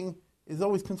speaking, is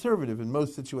always conservative in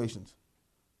most situations.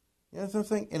 You know what I'm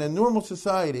saying? In a normal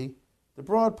society, the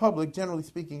broad public, generally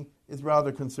speaking, is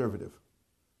rather conservative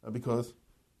because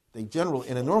in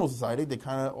a normal society, they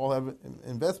kind of all have an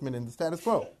investment in the status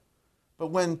quo. But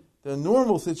when the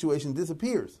normal situation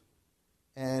disappears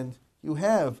and you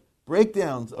have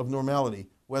breakdowns of normality,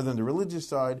 whether in the religious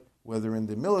side, whether in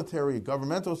the military,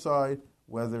 governmental side,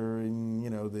 whether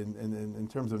in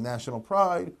terms of national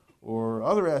pride or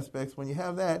other aspects, when you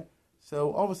have that,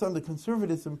 so all of a sudden the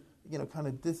conservatism kind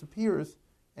of disappears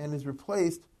and is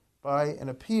replaced by an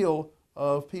appeal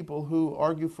of people who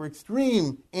argue for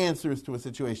extreme answers to a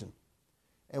situation.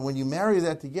 And when you marry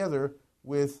that together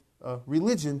with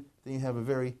religion, then you have a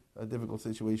very difficult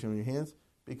situation on your hands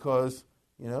because,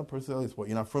 personally, it's what,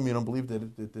 you're not from, you don't believe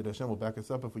that Hashem will back us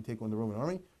up if we take on the Roman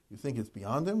army. You think it's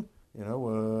beyond him.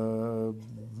 We'll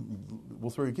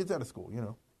throw your kids out of school,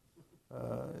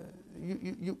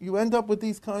 You end up with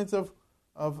these kinds of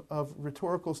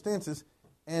rhetorical stances,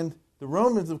 and the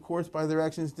Romans, of course, by their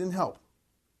actions, didn't help.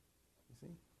 You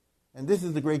see? And this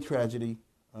is the great tragedy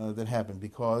that happened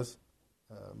because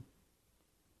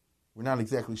we're not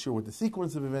exactly sure what the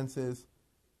sequence of events is,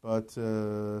 but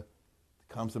Kamsa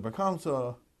Bar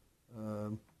Kamsa,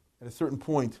 at a certain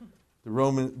point,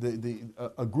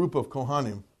 a group of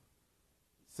Kohanim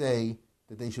say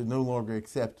that they should no longer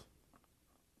accept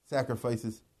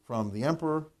sacrifices from the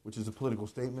emperor, which is a political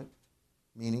statement,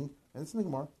 meaning, and it's in the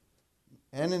Gemara,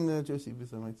 and in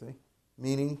Josephus, I might say,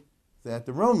 meaning that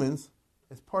the Romans,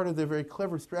 as part of their very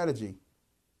clever strategy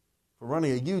for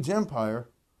running a huge empire,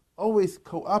 always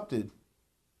co-opted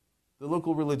the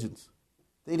local religions.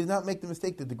 They did not make the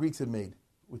mistake that the Greeks had made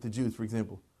with the Jews, for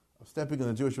example, of stepping on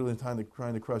the Jewish religion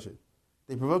trying to crush it.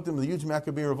 They provoked them with a huge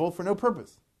Maccabean revolt for no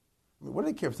purpose. I mean, what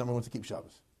do they care if someone wants to keep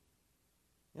Shabbos?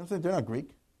 You know what I'm saying? They're not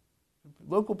Greek.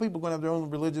 Local people are going to have their own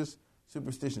religious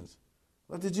superstitions.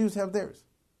 Let the Jews have theirs.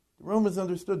 The Romans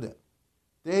understood that.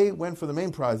 They went for the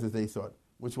main prize, as they thought,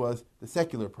 which was the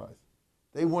secular prize.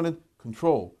 They wanted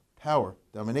control, power,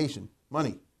 domination,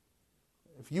 money.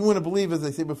 If you want to believe, as I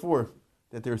said before,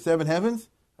 that there are 7 heavens,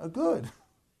 good.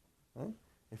 Right?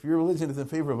 If your religion is in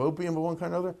favor of opium of one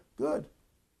kind or other, good.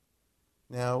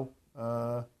 Now,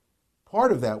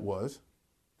 part of that was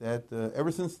that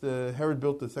ever since Herod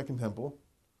built the Second Temple,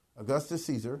 Augustus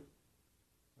Caesar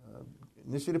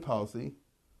initiated a policy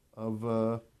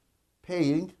of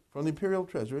paying from the imperial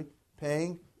treasury,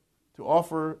 paying to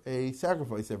offer a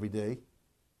sacrifice every day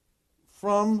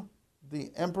from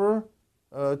the emperor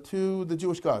to the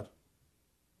Jewish God.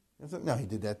 Now, he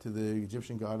did that to the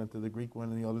Egyptian God and to the Greek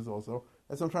one and the others also.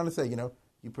 That's what I'm trying to say,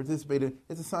 you participated.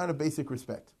 It's a sign of basic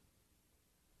respect.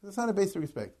 It's a sign of basic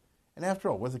respect. And after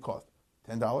all, what does it cost?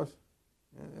 $10?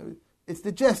 It's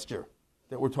the gesture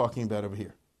that we're talking about over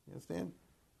here. You understand?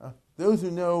 Those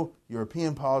who know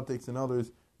European politics and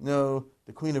others know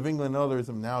the Queen of England and others,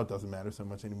 and now it doesn't matter so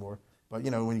much anymore. But,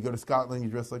 when you go to Scotland, you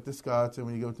dress like the Scots, and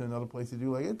when you go to another place, you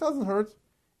do like it. It doesn't hurt.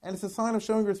 And it's a sign of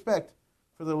showing respect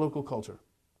for the local culture.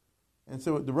 And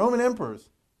so the Roman emperors,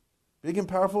 big and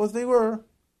powerful as they were,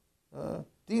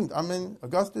 deemed,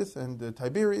 Augustus and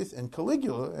Tiberius and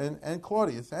Caligula and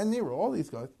Claudius and Nero, all these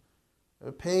guys,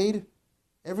 paid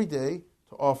every day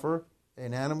to offer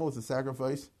an animal as a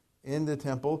sacrifice in the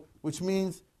temple, which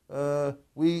means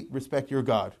we respect your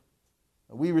God.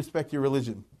 We respect your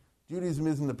religion. Judaism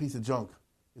isn't a piece of junk.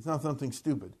 It's not something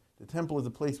stupid. The temple is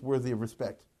a place worthy of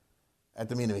respect. At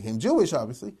the meaning it became Jewish,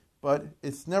 obviously, but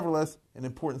it's nevertheless an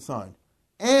important sign.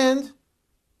 And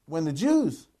when the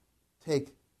Jews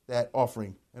take that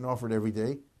offering and offer it every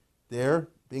day, they're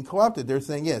being co-opted. They're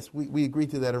saying, yes, we agree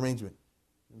to that arrangement.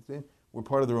 Okay? We're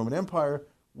part of the Roman Empire.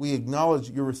 We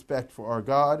acknowledge your respect for our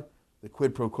God, the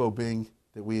quid pro quo being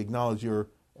that we acknowledge your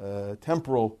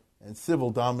temporal and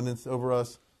civil dominance over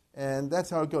us, and that's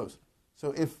how it goes.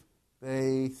 So if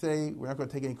they say we're not going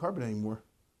to take any carbon anymore,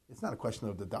 it's not a question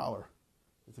of the dollar.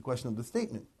 It's a question of the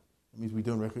statement. It means we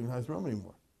don't recognize Rome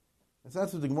anymore. And so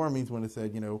that's what the Gemara means when it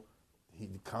said,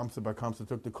 Kamsa bar Kamsa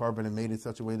took the carbon and made it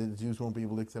such a way that the Jews won't be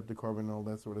able to accept the carbon and all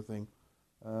that sort of thing.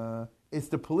 It's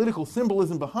the political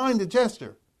symbolism behind the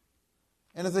gesture.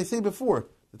 And as I say before,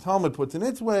 the Talmud puts in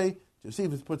its way,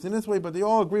 Josephus puts in its way, but they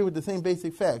all agree with the same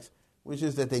basic facts, which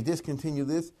is that they discontinue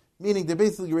this, meaning they're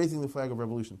basically raising the flag of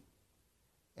revolution.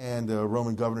 And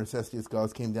Roman governor Cestius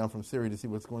Gallus came down from Syria to see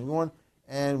what's going on,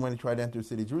 and when he tried to enter the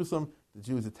city of Jerusalem, the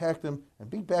Jews attacked him and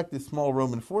beat back this small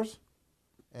Roman force,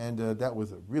 and that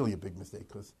was really a big mistake,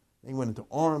 because they went into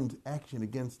armed action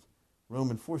against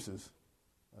Roman forces.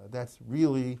 That's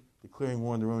really declaring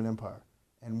war on the Roman Empire.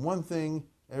 And one thing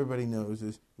everybody knows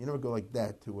is you never go like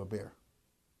that to a bear.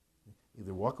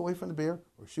 Either walk away from the bear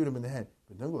or shoot him in the head,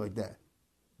 but don't go like that.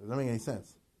 It doesn't make any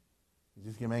sense. You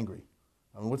just get him angry.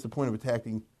 What's the point of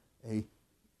attacking a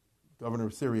governor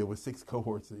of Syria with 6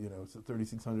 cohorts, so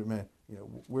 3,600 men?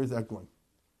 Where's that going?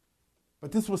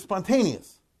 But this was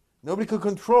spontaneous. Nobody could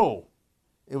control.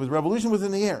 Revolution was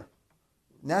in the air.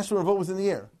 National revolt was in the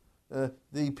air.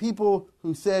 The people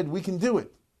who said, we can do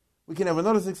it. We can have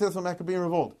another successful Maccabean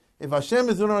revolt. If Hashem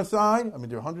is on our side,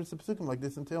 there are hundreds of psukim like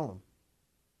this in Tehillim.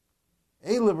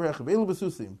 Well,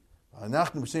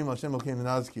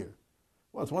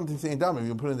 it's one thing saying Dhamma. You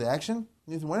can put it into action.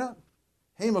 You say, why not?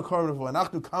 You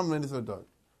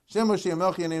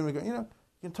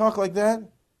can talk like that,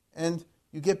 and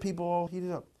you get people all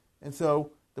heated up. And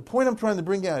so the point I'm trying to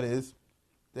bring out is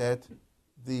that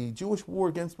the Jewish war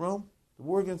against Rome,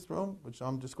 which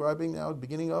I'm describing now, the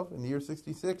beginning of, in the year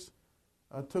 66,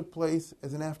 took place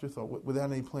as an afterthought,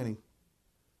 without any planning,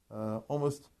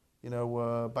 almost,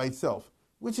 by itself,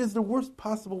 which is the worst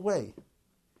possible way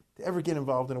to ever get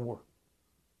involved in a war.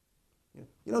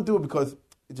 You don't do it because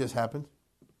it just happened.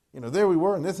 There we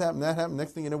were, and this happened, that happened.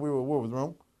 Next thing you know, we were at war with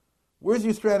Rome. Where's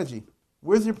your strategy?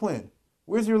 Where's your plan?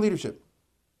 Where's your leadership?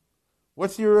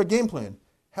 What's your game plan?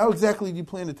 How exactly do you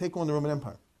plan to take on the Roman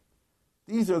Empire?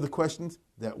 These are the questions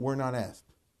that were not asked.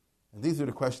 And these are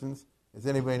the questions, as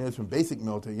anybody knows from basic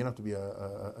military, you don't have to be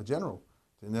a general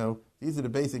to know, these are the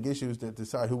basic issues that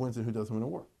decide who wins and who doesn't win a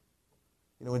war.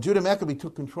 When Judah Maccabee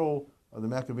took control of the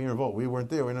Maccabean revolt, we weren't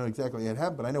there, we don't know exactly what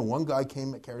happened, but I know one guy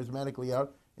came charismatically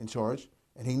out in charge,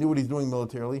 and he knew what he's doing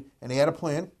militarily, and he had a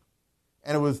plan,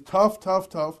 and it was tough,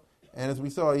 and as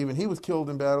we saw, even he was killed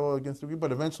in battle against the Greeks,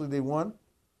 but eventually they won,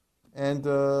 and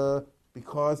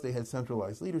because they had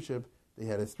centralized leadership, they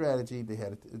had a strategy, they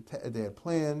had a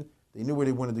plan, they knew where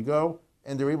they wanted to go,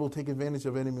 and they were able to take advantage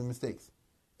of enemy mistakes.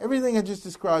 Everything I just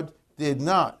described did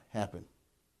not happen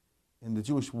in the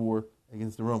Jewish war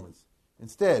against the Romans.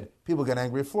 Instead, people got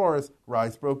angry at Florus,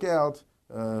 riots broke out,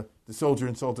 the soldier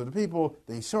insulted the people,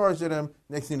 they charged at him,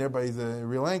 next thing everybody's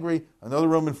real angry, another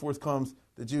Roman force comes,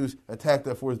 the Jews attack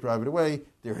that force, drive it away.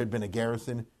 There had been a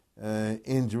garrison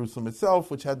in Jerusalem itself,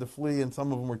 which had to flee, and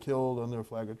some of them were killed under a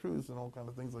flag of truce and all kinds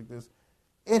of things like this.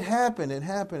 It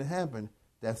happened.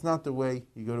 That's not the way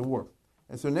you go to war.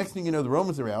 And so next thing you know, the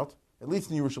Romans are out, at least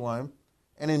in Jerusalem,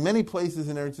 and in many places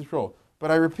in Eretz Yisrael. But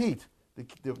I repeat,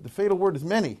 the fatal word is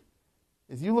many.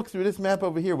 As you look through this map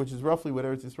over here, which is roughly what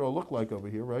Eretz Yisrael looked like over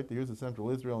here, right? Here's the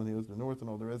central Israel, and here's the north and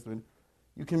all the rest of it.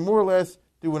 You can more or less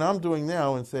do what I'm doing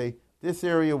now and say, This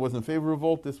area was in favor of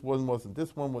revolt, this one wasn't.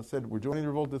 This one said we're joining the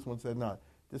revolt, this one said not.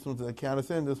 This one said count us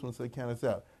in, this one said count us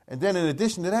out. And then in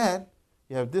addition to that,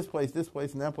 you have this place,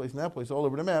 and that place, all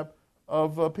over the map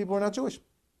of people who are not Jewish.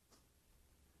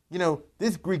 You know,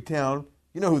 this Greek town,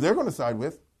 you know who they're going to side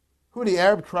with. Who are the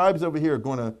Arab tribes over here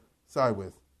going to side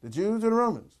with? The Jews or the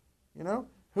Romans? You know?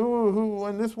 Who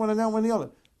won this one and that one the other?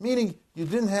 Meaning you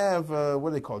didn't have, what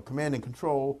do they call it, command and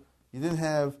control. You didn't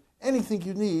have anything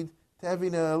you need to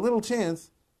having a little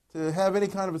chance to have any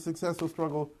kind of a successful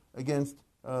struggle against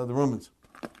the Romans.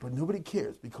 But nobody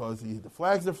cares because the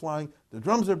flags are flying, the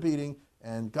drums are beating,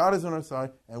 and God is on our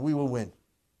side, and we will win.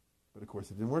 But of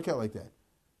course, it didn't work out like that.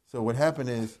 So what happened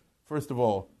is, first of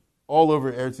all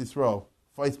over Eretz Yisrael,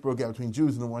 fights broke out between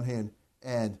Jews on the one hand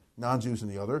and non-Jews on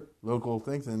the other, local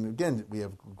things. And again, we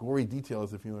have gory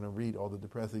details if you want to read all the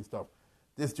depressing stuff.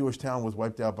 This Jewish town was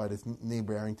wiped out by this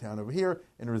neighboring town over here.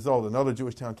 In a result, another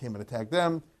Jewish town came and attacked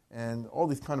them, and all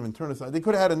these kind of internal. They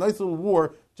could have had a nice little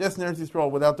war just in Eretz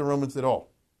Yisrael without the Romans at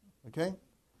all. Okay?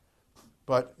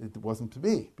 But it wasn't to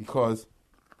be, because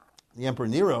the Emperor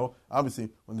Nero, obviously,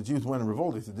 when the Jews went in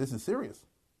revolt, he said, this is serious.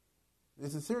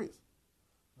 This is serious.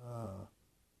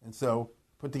 And so,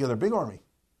 put together a big army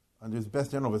under his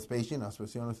best general, Vespasian,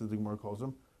 Aspasionis, as the Gemara calls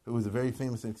him, who was a very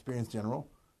famous and experienced general.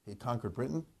 He conquered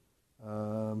Britain.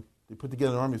 They put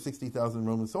together an army of 60,000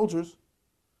 Roman soldiers,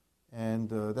 and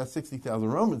that's 60,000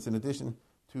 Romans in addition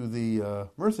to the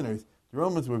mercenaries. The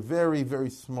Romans were very, very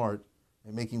smart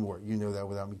at making war. You know that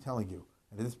without me telling you.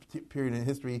 And at this period in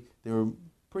history, they were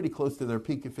pretty close to their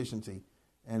peak efficiency.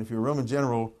 And if you're a Roman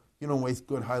general, you don't waste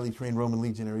good, highly trained Roman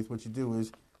legionaries. What you do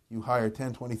is you hire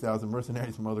 10, 20,000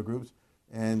 mercenaries from other groups,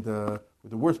 and with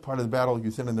the worst part of the battle,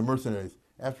 you send in the mercenaries.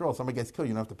 After all, somebody gets killed,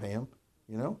 you don't have to pay them,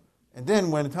 you know? And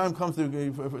then when the time comes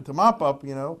to mop up,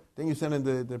 you know, then you send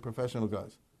in the professional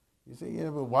guys. You see, you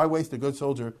know, but why waste a good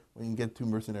soldier when you can get 2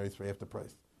 mercenaries for half the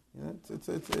price? You know,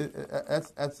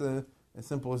 that's as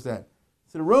simple as that.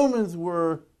 So the Romans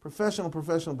were professional.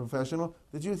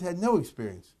 The Jews had no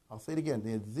experience. I'll say it again.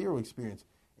 They had zero experience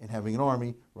in having an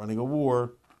army, running a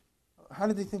war. How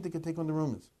did they think they could take on the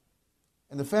Romans?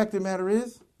 And the fact of the matter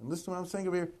is, and listen to what I'm saying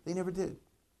over here, they never did.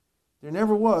 There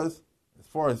never was, as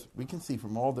far as we can see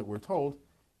from all that we're told,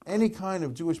 any kind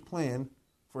of Jewish plan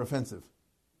for offensive.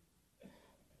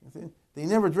 You see? They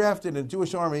never drafted a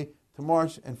Jewish army to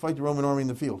march and fight the Roman army in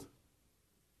the field.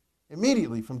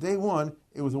 Immediately, from day one,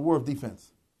 it was a war of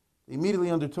defense. They immediately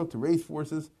undertook to raise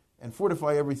forces and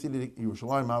fortify every city,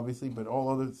 Yerushalayim obviously, but all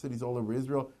other cities all over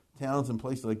Israel, towns and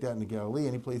places like that in the Galilee,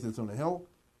 any place that's on a hill,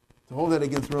 to hold that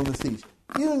against Roman siege.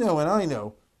 You know and I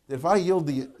know that if I yield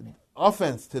the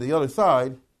offense to the other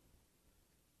side,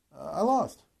 I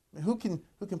lost. I mean, who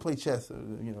can play chess,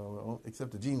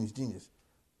 except a genius?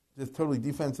 Just totally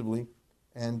defensively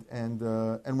and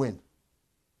win.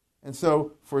 And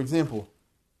so, for example,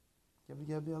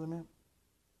 you have the other map?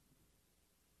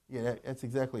 Yeah, that's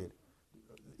exactly it.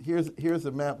 Here's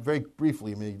a map, very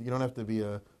briefly. I mean, you don't have to be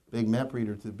a big map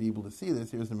reader to be able to see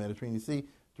this. Here's the Mediterranean Sea.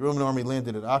 The Roman army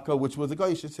landed at Akko, which was a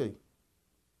Goyish city.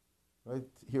 Right?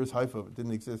 Here's Haifa. It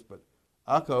didn't exist, but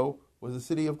Akko was a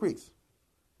city of Greeks.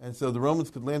 And so the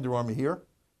Romans could land their army here.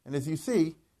 And as you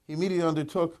see, he immediately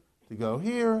undertook to go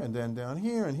here, and then down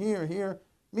here, and here, and here,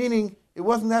 meaning it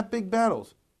wasn't that big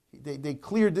battles. They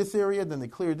cleared this area, then they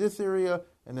cleared this area,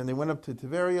 and then they went up to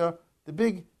Tiberia.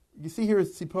 You see here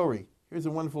is Tzipori. Here's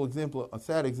a wonderful example, a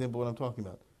sad example of what I'm talking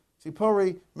about.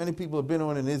 Tzipori, many people have been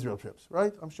on in Israel trips,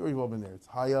 right? I'm sure you've all been there. It's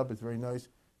high up, it's very nice,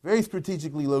 very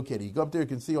strategically located. You go up there, you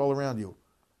can see all around you.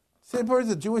 Tzipori is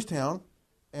a Jewish town,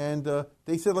 and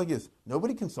they said like this: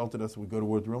 nobody consulted us when we go to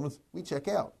war with the Romans, we check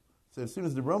out. So as soon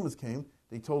as the Romans came,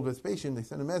 they told Vespasian, they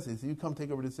sent a message, you come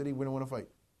take over the city, we don't want to fight.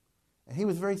 And he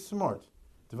was very smart,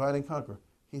 divide and conquer.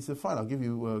 He said, fine, I'll give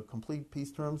you complete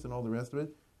peace terms and all the rest of it.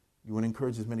 You want to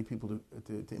encourage as many people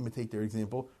to imitate their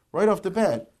example. Right off the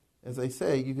bat, as I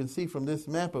say, you can see from this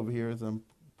map over here, as I'm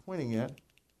pointing at,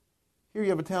 here you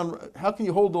have a town. How can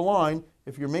you hold the line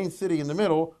if your main city in the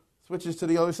middle switches to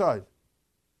the other side?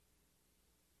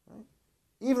 Right?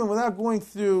 Even without going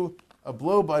through a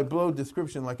blow-by-blow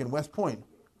description like in West Point,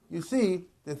 you see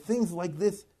that things like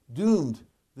this doomed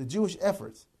the Jewish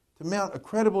efforts to mount a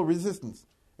credible resistance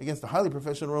against a highly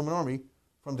professional Roman army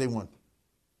from day one.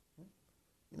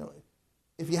 You know,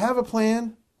 if you have a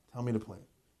plan, tell me the plan.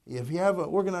 If you have an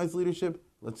organized leadership,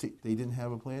 let's see. They didn't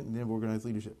have a plan, and they didn't have organized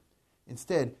leadership.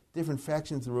 Instead, different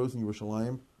factions arose in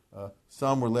Yerushalayim.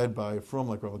 Some were led by Frum,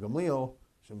 like Rabbi Gamliel,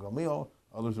 Shem Gamliel.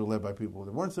 Others were led by people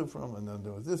that weren't so Frum, and then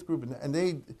there was this group.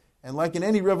 And like in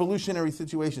any revolutionary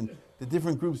situation, the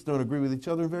different groups don't agree with each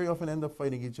other and very often end up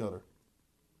fighting each other.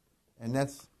 And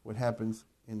that's what happens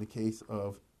in the case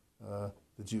of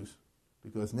the Jews,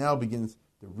 because now begins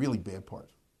the really bad part.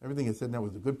 Everything I said now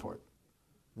was the good part.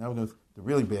 Now begins the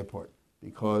really bad part,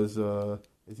 because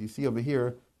as you see over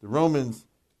here, the Romans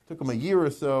took them a year or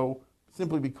so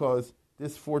simply because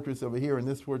this fortress over here and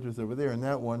this fortress over there and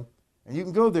that one, and you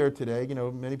can go there today.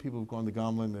 Many people have gone to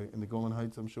Gamla in the Golan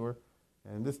Heights, I'm sure,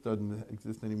 and this doesn't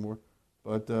exist anymore.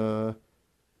 But the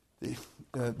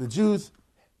Jews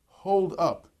hold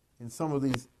up in some of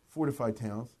these fortified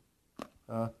towns.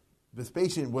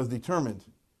 Vespasian was determined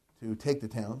to take the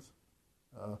towns.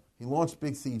 He launched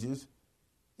big sieges.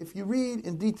 If you read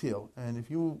in detail, and if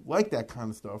you like that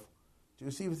kind of stuff,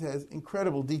 Josephus has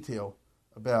incredible detail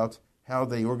about how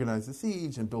they organized the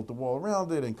siege and built the wall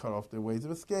around it and cut off their ways of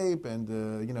escape. And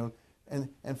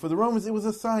and for the Romans, it was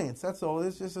a science. That's all.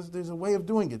 There's a way of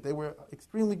doing it. They were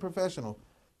extremely professional.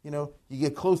 You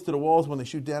get close to the walls when they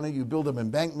shoot down it. You build up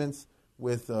embankments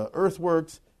with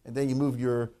earthworks, and then you move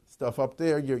your stuff up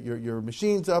there, your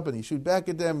machines up, and you shoot back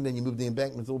at them, and then you move the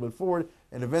embankments a little bit forward,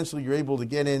 and eventually you're able to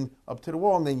get in up to the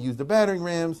wall, and then you use the battering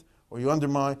rams, or you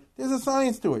undermine. There's a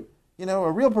science to it.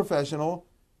 A real professional,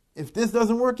 if this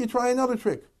doesn't work, you try another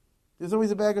trick. There's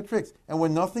always a bag of tricks. And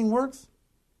when nothing works,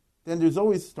 then there's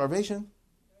always starvation.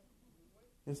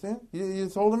 You understand? You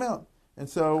just hold them out. And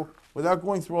so, without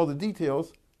going through all the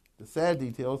details, the sad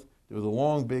details, there was a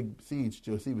long, big siege.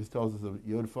 Josephus tells us of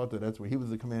Yodfata. That's where he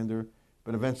was the commander.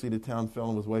 But eventually the town fell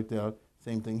and was wiped out.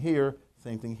 Same thing here,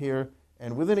 same thing here.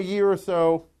 And within a year or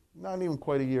so, not even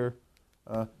quite a year,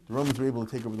 the Romans were able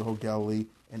to take over the whole Galilee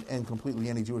and end completely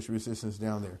any Jewish resistance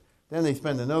down there. Then they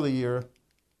spend another year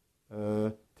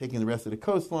taking the rest of the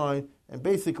coastline and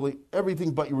basically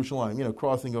everything but Yerushalayim,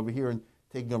 crossing over here and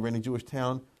taking over any Jewish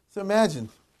town. So imagine,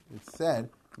 it's sad,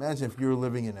 imagine if you were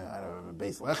living in,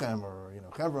 Beis Lechem or,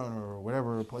 Hebron or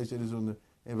whatever place it is in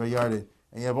Yarden,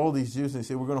 and you have all these Jews and they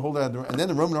say, we're going to hold out, and then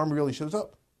the Roman army really shows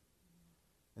up.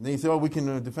 And then you say, we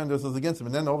can defend ourselves against them.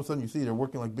 And then all of a sudden you see they're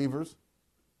working like beavers,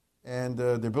 and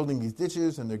they're building these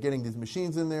ditches, and they're getting these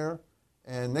machines in there.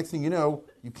 And next thing you know,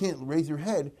 you can't raise your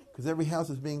head because every house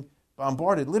is being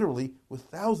bombarded, literally, with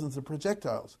thousands of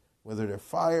projectiles, whether they're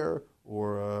fire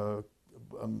or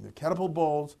catapult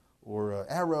balls or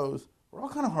arrows or all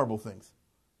kind of horrible things.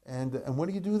 And what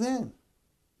do you do then?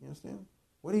 You understand?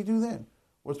 What do you do then?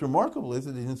 What's remarkable is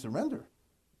that they didn't surrender.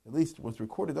 At least what's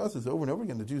recorded to us is over and over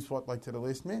again the Jews fought like to the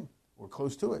last man or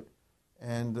close to it.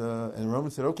 And the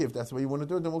Romans said, okay, if that's the way you want to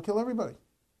do it, then we'll kill everybody.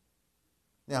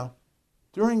 Now,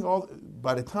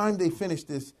 by the time they finished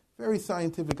this very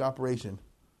scientific operation,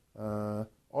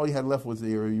 all you had left was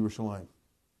the area of Yerushalayim.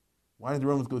 Why did the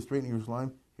Romans go straight into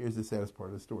Yerushalayim? Here's the saddest part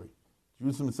of the story.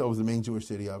 Jerusalem itself was the main Jewish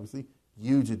city, obviously,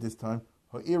 huge at this time.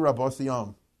 Ha'ir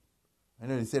Rabbasiyam. I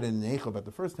know they said it in Nehemiah about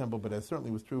the first temple, but that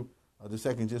certainly was true the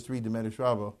second. Just read the Medrash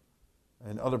Rabbah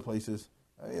and other places,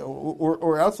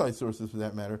 or outside sources for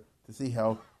that matter, to see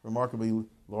how remarkably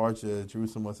large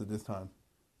Jerusalem was at this time.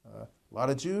 A lot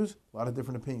of Jews, a lot of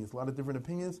different opinions, a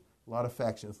lot of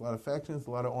factions, a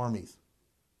lot of armies,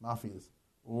 mafias,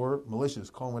 or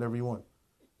militias, call them whatever you want.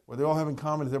 What they all have in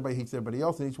common is everybody hates everybody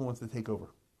else and each one wants to take over.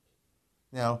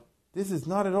 Now, this is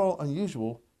not at all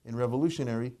unusual in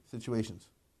revolutionary situations.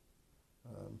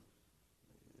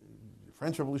 The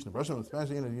French Revolution, the Russian, the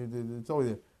Spanish, it's always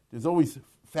there. There's always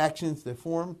factions that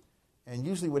form, and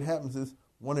usually what happens is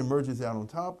one emerges out on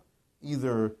top,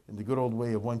 either in the good old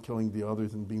way of one killing the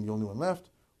others and being the only one left,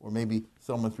 or maybe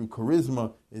someone through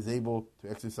charisma is able to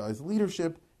exercise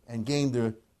leadership and gain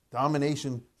the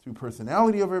domination through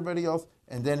personality over everybody else,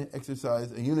 and then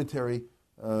exercise a unitary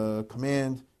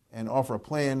command and offer a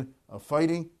plan of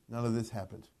fighting. None of this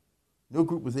happened. No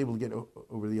group was able to get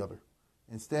over the other.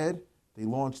 Instead, they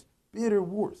launched bitter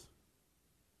wars.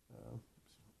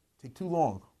 Take too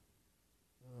long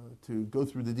to go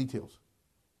through the details.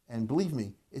 And believe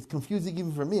me, it's confusing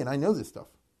even for me, and I know this stuff.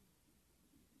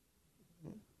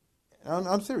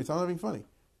 I'm serious, I'm not being funny.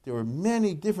 There were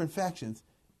many different factions,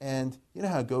 and you know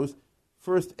how it goes.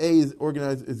 First, A is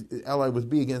organized, is allied with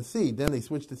B against C. Then they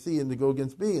switch to C and they go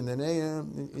against B, and then A,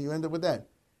 and you end up with that.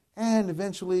 And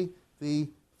eventually, the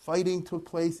fighting took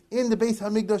place in the Beis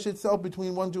Hamikdash itself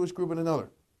between one Jewish group and another.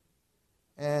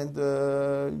 And,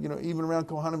 even around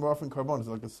Kohanim were offering Karbonos, it's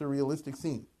like a surrealistic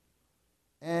scene.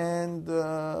 And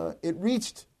it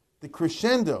reached the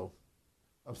crescendo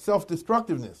of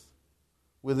self-destructiveness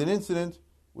with an incident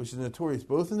which is notorious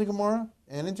both in the Gemara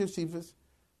and in Josephus,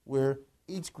 where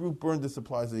each group burned the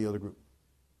supplies of the other group.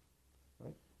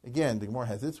 Right? Again, the Gemara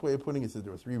has its way of putting it. It says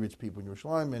there were three rich people in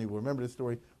Yerushalayim. Many will remember this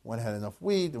story. One had enough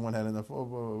wheat, and one had enough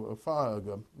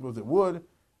wood,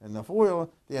 and enough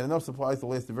oil. They had enough supplies to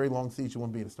last a very long siege. It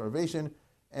wouldn't be in starvation.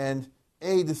 And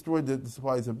A destroyed the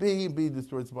supplies of B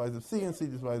destroyed the supplies of C, and C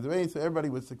destroyed the supplies of A, so everybody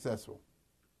was successful.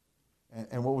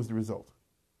 And what was the result?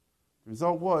 The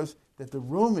result was that the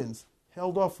Romans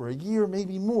held off for a year,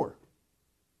 maybe more.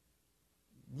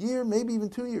 Year, maybe even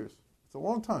 2 years. It's a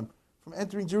long time from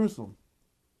entering Jerusalem.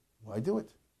 Why do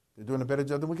it? They're doing a better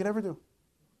job than we could ever do.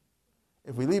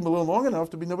 If we leave them alone long enough,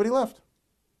 there'll be nobody left.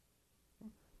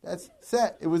 That's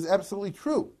sad. It was absolutely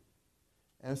true.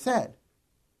 And sad.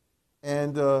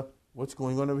 And what's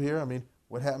going on over here? I mean,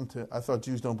 what happened to, I thought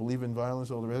Jews don't believe in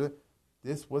violence, all the rest of it.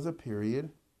 This was a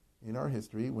period in our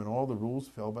history when all the rules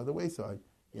fell by the wayside.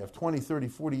 You have 20, 30,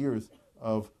 40 years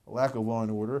of a lack of law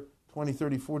and order, 20,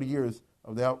 30, 40 years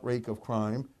of the outbreak of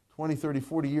crime, 20, 30,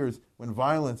 40 years when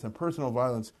violence and personal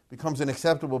violence becomes an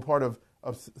acceptable part of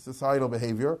societal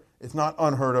behavior. It's not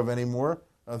unheard of anymore.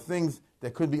 Things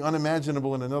that could be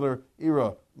unimaginable in another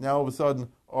era now all of a sudden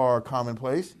are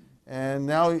commonplace. And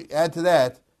now add to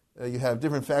that, you have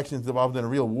different factions involved in a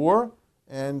real war.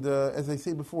 And as I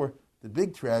said before, the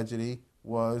big tragedy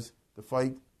was the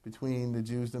fight between the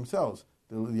Jews themselves.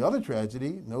 The other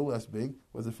tragedy, no less big,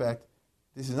 was the fact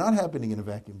this is not happening in a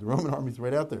vacuum. The Roman army is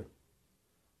right out there.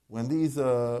 When these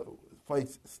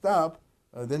fights stop,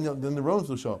 then the Romans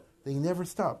will show up. They never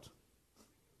stopped.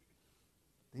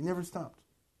 They never stopped.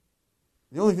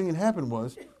 The only thing that happened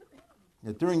was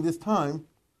that during this time,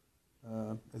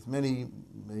 as many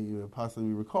may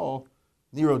possibly recall,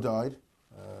 Nero died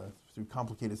through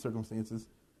complicated circumstances.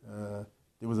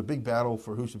 There was a big battle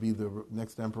for who should be the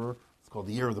next emperor. It's called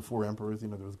the Year of the Four Emperors. There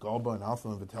was Galba and Alpha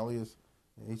and Vitellius.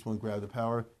 And each one grabbed the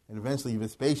power. And eventually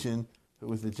Vespasian, who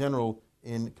was the general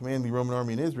in commanding the Roman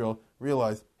army in Israel,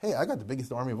 realized, hey, I got the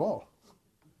biggest army of all.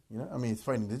 It's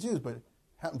fighting the Jews, but it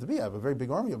happened to be I have a very big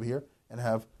army over here and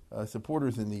have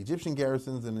supporters in the Egyptian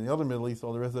garrisons and in the other Middle East,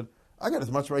 all the rest of it. I got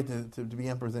as much right to be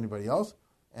emperor as anybody else.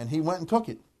 And he went and took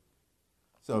it.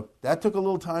 So that took a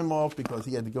little time off because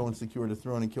he had to go and secure the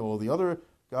throne and kill all the other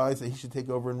guys that he should take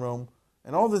over in Rome.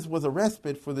 And all this was a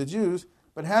respite for the Jews.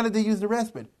 But how did they use the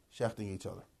respite? Shechting each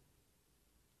other.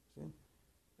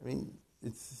 See?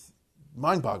 It's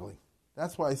mind-boggling.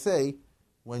 That's why I say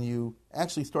when you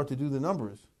actually start to do the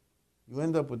numbers, you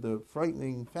end up with the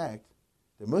frightening fact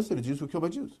that most of the Jews were killed by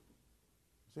Jews.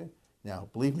 See? Now,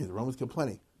 believe me, the Romans killed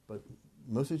plenty, but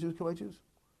most of the Jews killed by Jews.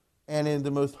 And in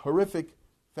the most horrific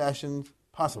fashion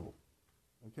possible.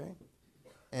 Okay?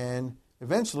 And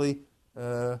eventually,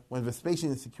 when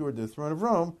Vespasian secured the throne of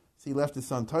Rome, he left his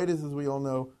son Titus, as we all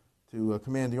know, to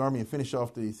command the army and finish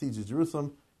off the siege of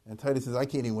Jerusalem. And Titus says, I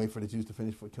can't even wait for the Jews to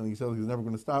finish killing each other because they're never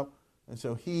going to stop. And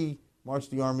so he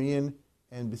marched the army in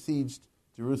and besieged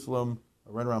Jerusalem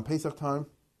right around Pesach time,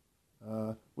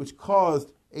 which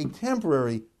caused a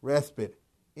temporary respite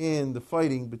in the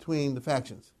fighting between the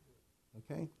factions.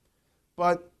 Okay?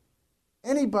 But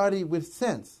anybody with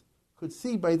sense could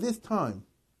see by this time,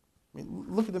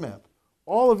 look at the map.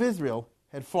 All of Israel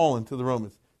had fallen to the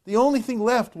Romans. The only thing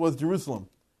left was Jerusalem.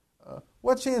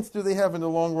 What chance do they have in the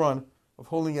long run of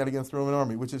holding out against the Roman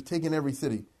army, which has taken every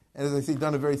city, and as I say,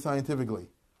 done it very scientifically?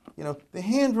 The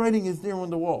handwriting is there on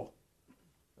the wall.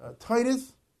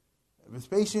 Titus,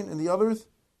 Vespasian, and the others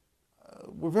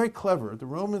were very clever. The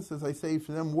Romans, as I say,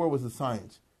 for them, war was a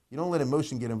science. You don't let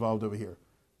emotion get involved over here.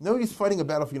 No use fighting a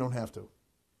battle if you don't have to.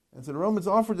 And so the Romans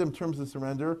offered them terms of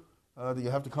surrender, that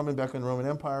you have to come in back in the Roman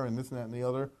Empire and this and that and the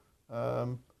other.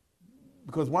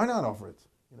 Because why not offer it?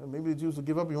 Maybe the Jews will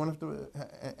give up. You won't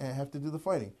have to do the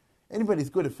fighting. Anybody who's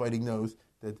good at fighting knows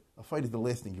that a fight is the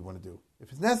last thing you want to do.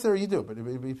 If it's necessary, you do it. But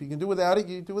if you can do without it,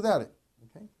 you do without it.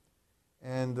 Okay?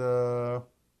 And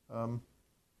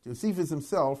Josephus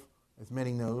himself, as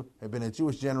many know, had been a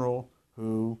Jewish general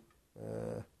who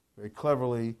very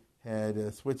cleverly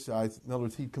had switched sides. In other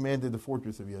words, he commanded the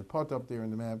fortress of Yadpot up there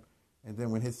in the map. And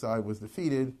then when his side was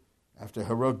defeated, after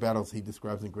heroic battles he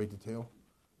describes in great detail,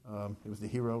 he was the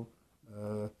hero.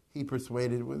 He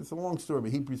persuaded, it's a long story,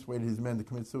 but he persuaded his men to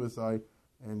commit suicide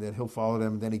and that he'll follow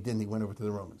them. And then he didn't. He went over to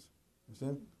the Romans.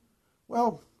 Understand?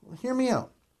 Well, hear me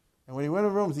out. And when he went to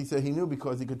the Romans, he said he knew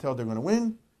because he could tell they're going to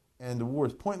win and the war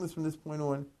is pointless from this point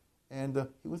on. And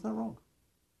he was not wrong.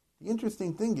 The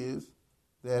interesting thing is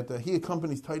that he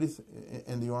accompanies Titus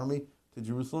and the army to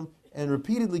Jerusalem and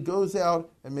repeatedly goes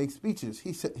out and makes speeches.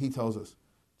 He tells us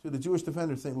to the Jewish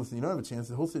defenders saying, listen, you don't have a chance.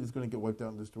 The whole city is going to get wiped out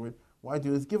and destroyed. Why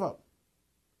do this? Give up.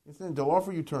 They'll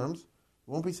offer you terms. It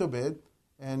won't be so bad.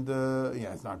 And,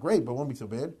 it's not great, but it won't be so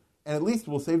bad. And at least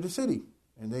we'll save the city.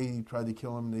 And they tried to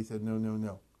kill him, and they said, no, no,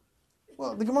 no.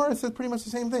 Well, the Gemara says pretty much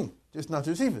the same thing, just not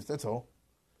Josephus, that's all.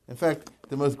 In fact,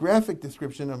 the most graphic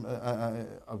description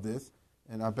of this,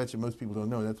 and I bet you most people don't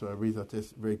know, that's why I read out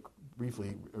this very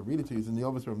briefly, read it to you, is in the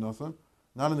Elvis of Nelson.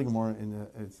 Not in the Gemara,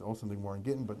 it's also in the Gemara in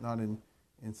Gittin, but not in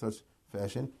such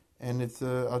fashion. And it's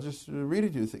I'll just read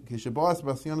it to you. Kishabas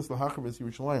Bastianus Lahachabas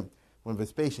Yerushalayim, when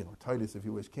Vespasian, or Titus, if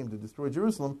you wish, came to destroy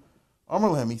Jerusalem,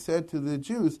 Amarlahem, he said to the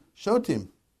Jews, Shotim,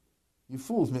 you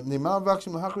fools, why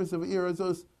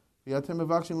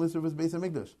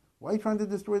are you trying to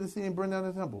destroy the city and burn down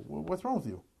the temple? What's wrong with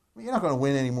you? I mean, you're not going to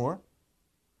win anymore.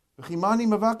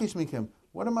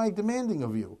 What am I demanding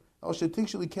of you?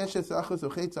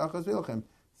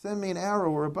 Send me an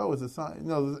arrow or a bow as a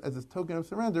sign, as a token of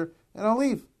surrender, and I'll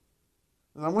leave.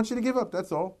 And I want you to give up,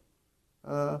 that's all.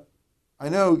 I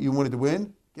know you wanted to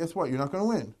win. Guess what? You're not going to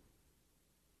win.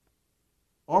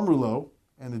 Amrulo,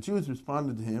 and the Jews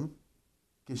responded to him,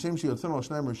 as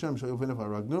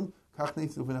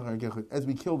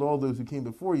we killed all those who came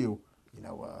before you,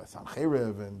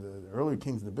 Sancheriv and the earlier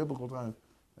kings in the biblical time,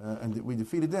 and we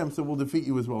defeated them, so we'll defeat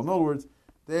you as well. In other words,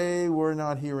 they were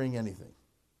not hearing anything.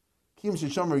 Kim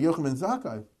Sheshamar Yochanan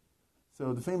Zakkai,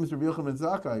 so the famous Rabbi Yochanan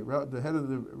Zakkai, the head of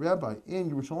the rabbi in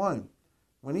Yerushalayim,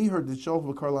 when he heard the Shalach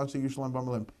V'Kar L'Anshe Yerushalayim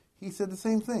B'Amalim, he said the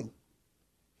same thing.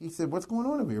 He said, what's going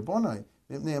on over here? Bonai,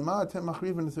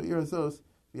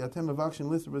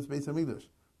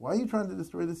 why are you trying to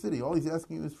destroy the city? All he's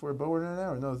asking you is for a bow and an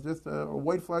arrow. No, it's just a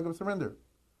white flag of surrender.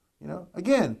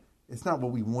 Again, it's not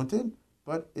what we wanted,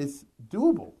 but it's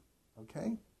doable.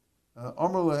 Okay?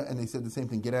 Amrullah, and they said the same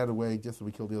thing, get out of the way, just so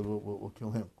we kill the other, we'll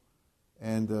kill him.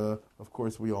 And, of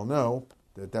course, we all know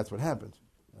that that's what happened.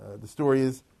 The story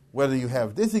is, whether you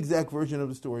have this exact version of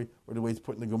the story or the way it's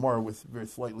put in the Gemara was very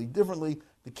slightly differently,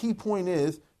 the key point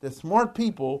is that smart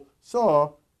people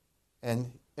saw,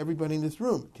 and everybody in this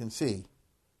room can see,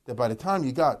 that by the time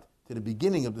you got to the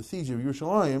beginning of the siege of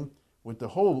Yerushalayim, with the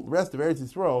whole rest of Eretz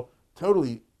Yisrael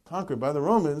totally conquered by the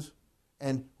Romans,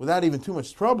 and without even too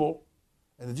much trouble,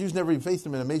 and the Jews never even faced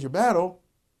them in a major battle,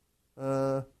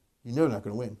 they're not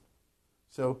going to win.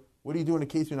 So what do you do in a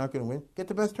case you're not going to win? Get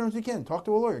the best terms you can. Talk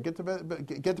to a lawyer. Get the best.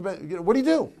 What do you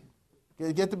do?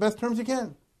 Get the best terms you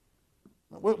can.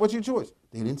 What's your choice?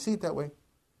 They didn't see it that way,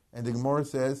 and the Gemara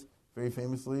says very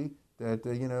famously that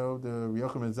the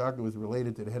Yochanan Zakkai was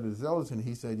related to the head of the Zealots, and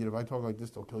he said, if I talk like this,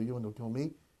 they'll kill you and they'll kill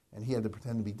me. And he had to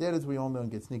pretend to be dead, as we all know,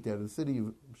 and get sneaked out of the city.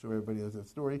 I'm sure everybody knows that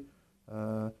story.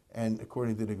 And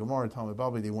according to the Gemara, Talmud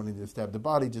Bavli, they wanted to stab the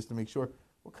body just to make sure.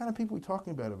 What kind of people are we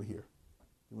talking about over here?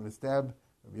 You want to stab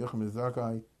Rabbi Yochanan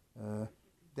Zakkai?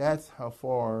 That's how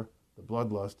far the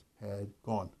bloodlust had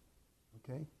gone.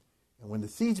 Okay? And when the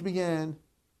siege began,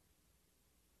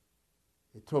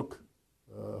 it took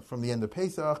from the end of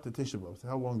Pesach to Tisha B'Av. So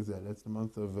how long is that? That's the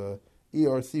month of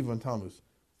Iyar, Sivan, Tammuz.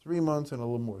 3 months and a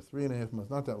little more, 3.5 months,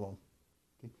 not that long.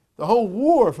 Okay? The whole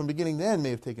war from beginning to end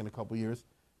may have taken a couple years,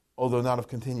 although not of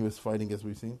continuous fighting as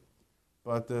we've seen.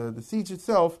 But the siege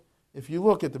itself, if you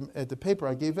look at the paper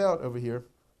I gave out over here,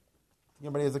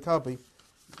 everybody has a copy.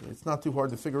 It's not too hard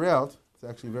to figure out. It's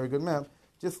actually a very good map.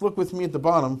 Just look with me at the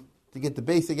bottom to get the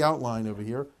basic outline over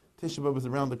here. Tisha B'Av is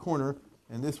around the corner,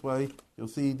 and this way you'll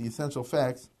see the essential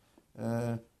facts.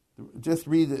 Just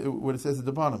read what it says at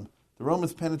the bottom. The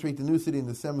Romans penetrate the new city in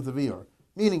the 7th of Iyar.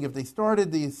 Meaning, if they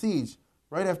started the siege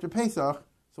right after Pesach,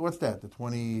 so what's that? The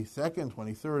 22nd,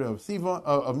 23rd of Sivan,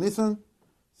 of Nisan?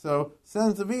 So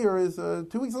 7th of Iyar is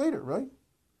 2 weeks later, right?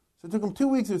 So it took them 2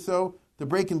 weeks or so to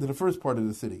break into the first part of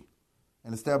the city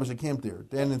and establish a camp there.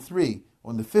 Then in 3,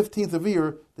 on the 15th of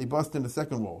Iyar, they bust in the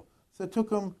second wall. So it took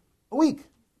them a week,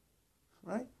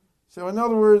 right? So in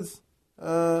other words,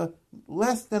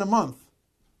 less than a month,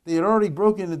 they had already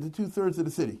broken into 2/3 of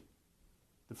the city.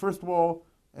 The first wall,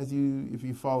 if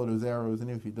you follow those arrows, and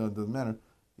if you don't, it doesn't matter.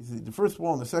 You see the first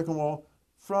wall and the second wall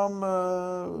from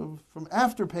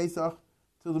after Pesach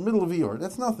to the middle of Iyar.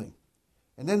 That's nothing.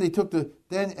 And then they took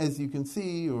then as you can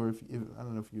see, or if I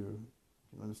don't know if you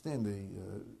understand the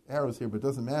arrows here, but it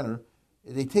doesn't matter.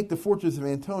 They take the fortress of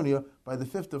Antonia by the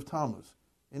 5th of Tammuz.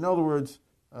 In other words,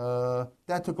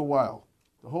 that took a while.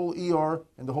 The whole Iyar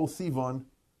and the whole Sivan,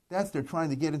 they're trying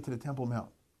to get into the Temple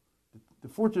Mount. The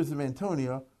fortress of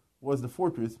Antonia was the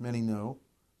fortress, many know,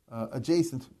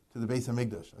 adjacent to the Beis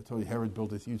HaMikdash. I told you Herod built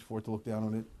this huge fort to look down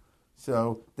on it.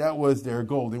 So that was their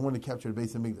goal. They wanted to capture the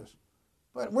Beis HaMikdash.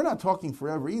 But we're not talking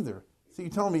forever either. So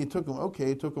you're telling me it took them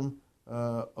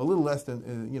a little less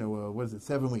than,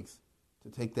 7 weeks to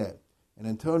take that. And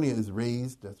Antonia is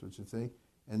raised, that's what it should say,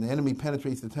 and the enemy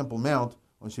penetrates the Temple Mount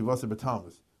on Shivasa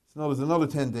B'Tammuz. So there's another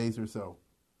 10 days or so.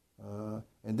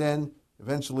 And then,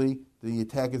 eventually, the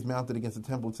attack is mounted against the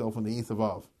temple itself on the 8th of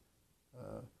Av.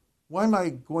 Why am I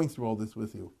going through all this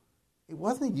with you? It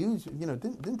wasn't a huge, it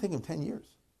didn't take them 10 years.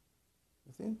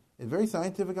 You see? It's a very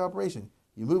scientific operation.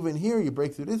 You move in here, you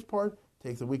break through this part,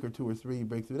 takes a week or 2 or 3, you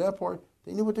break through that part.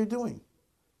 They knew what they're doing.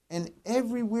 And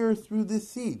everywhere through this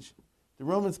siege, the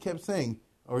Romans kept saying,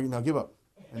 "Oh, now give up,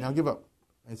 and now give up,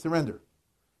 and surrender."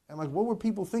 And like, what were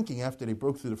people thinking after they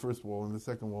broke through the first wall and the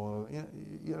second wall?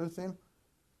 You understand?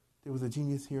 There was a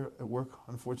genius here at work,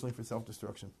 unfortunately, for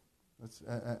self-destruction. That's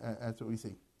what we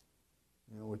see.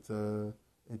 You know,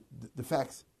 the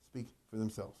facts speak for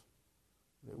themselves.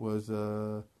 It was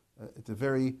it's a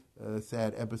very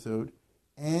sad episode.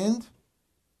 And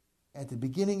at the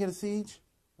beginning of the siege,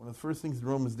 one of the first things the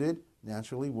Romans did,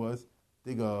 naturally, was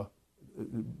make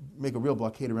a real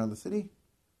blockade around the city.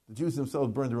 The Jews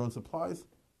themselves burned their own supplies.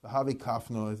 The Havi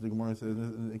Kafna, as the Gemara says,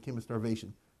 it came of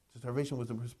starvation. So starvation was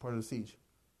the first part of the siege.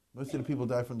 Most of the people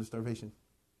died from the starvation.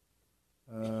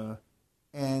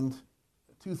 And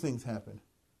two things happened.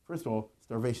 First of all,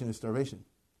 starvation is starvation.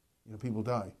 You know, people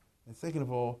die. And second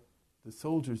of all, the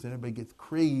soldiers and everybody gets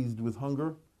crazed with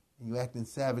hunger, and you act in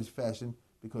savage fashion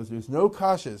because there's no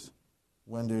kashas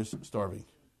when there's starving.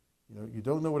 You know, you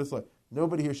don't know what it's like.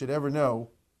 Nobody here should ever know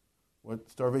what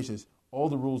starvation is. All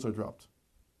the rules are dropped.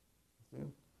 Okay?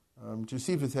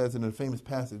 Josephus has in a famous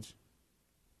passage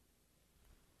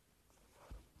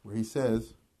where he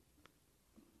says,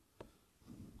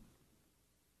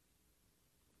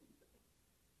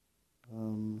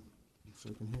 one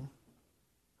second here,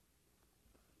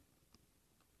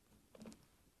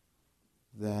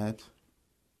 that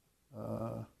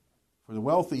for the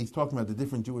wealthy, he's talking about the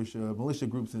different Jewish militia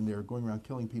groups in there going around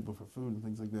killing people for food and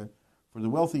things like that. For the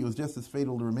wealthy, it was just as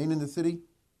fatal to remain in the city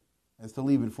as to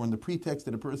leave it. For on the pretext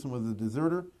that a person was a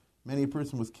deserter, many a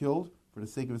person was killed for the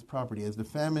sake of his property. As the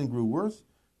famine grew worse,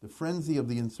 the frenzy of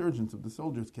the insurgents of the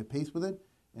soldiers kept pace with it,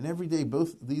 and every day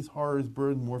both these horrors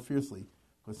burned more fiercely.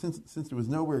 Because since there was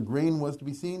nowhere grain was to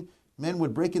be seen, men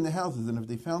would break into houses, and if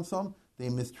they found some, they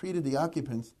mistreated the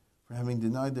occupants for having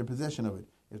denied their possession of it.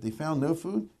 If they found no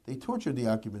food, they tortured the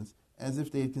occupants as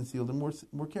if they had concealed them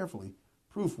more carefully.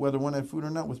 Proof whether one had food or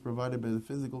not was provided by the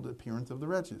physical appearance of the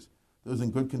wretches. Those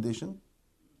in good condition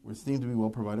were esteemed to be well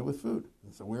provided with food.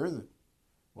 And so where is it?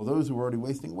 Well, those who were already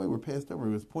wasting away were passed over.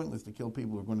 It was pointless to kill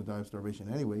people who were going to die of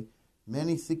starvation anyway.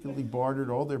 Many secretly bartered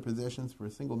all their possessions for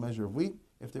a single measure of wheat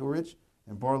if they were rich,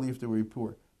 and barley if they were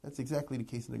poor. That's exactly the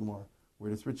case in the Gemara,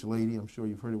 where this rich lady, I'm sure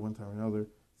you've heard it one time or another,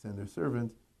 sent their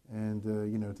servant and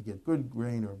to get good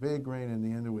grain or bad grain, and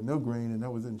they ended with no grain, and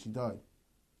that was it, and she died.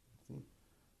 See?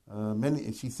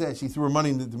 She threw her money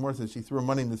in the Gemara says she threw her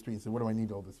money in the street and said, "What do I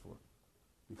need all this for?"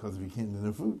 Because we can't get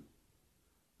no food.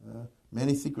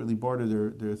 Many secretly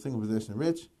bartered their single possession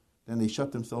rich. Then they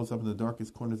shut themselves up in the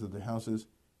darkest corners of their houses.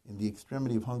 In the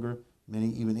extremity of hunger,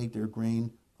 many even ate their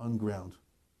grain unground,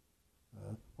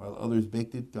 while others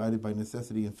baked it, guided by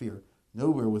necessity and fear.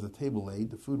 Nowhere was a table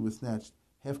laid. The food was snatched,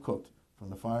 half-cooked, from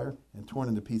the fire and torn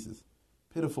into pieces.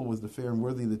 Pitiful was the fare and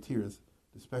worthy of the tears,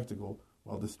 the spectacle,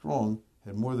 while the strong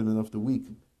had more than enough, the weak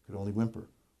could only whimper.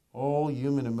 All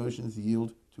human emotions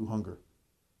yield to hunger,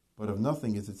 but of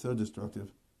nothing is it so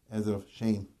destructive as of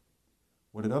shame.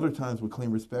 What at other times would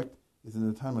claim respect is in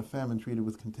a time of famine treated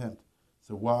with contempt.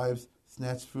 So wives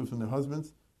snatched food from their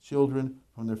husbands, children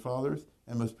from their fathers,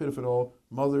 and most pitiful of all,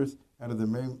 mothers out of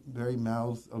the very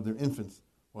mouths of their infants.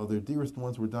 While their dearest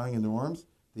ones were dying in their arms,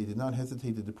 they did not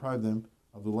hesitate to deprive them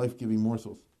of the life-giving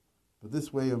morsels. But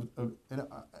this way and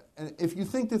if you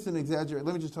think this is an exaggeration,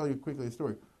 let me just tell you quickly a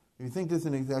story. If you think this is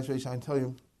an exaggeration, I can tell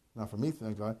you, not for me,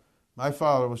 thank God, my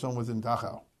father was in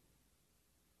Dachau,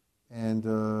 and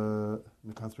in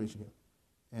the concentration camp.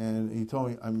 And he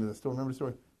told me, I still remember the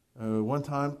story, one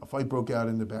time a fight broke out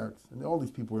in the barracks, and all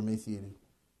these people were emaciated.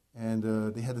 And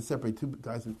they had to separate two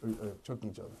guys who were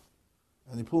choking each other.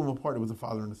 And they pulled them apart. It was the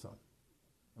father and the son.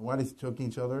 And why are they choking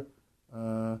each other?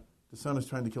 The son is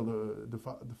trying to kill the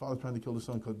father's trying to kill the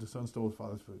son because the son stole his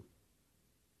father's food.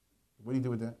 What do you do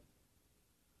with that?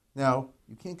 Now,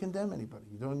 you can't condemn anybody.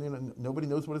 Nobody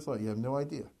knows what it's like. You have no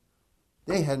idea.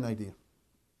 They had an idea.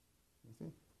 You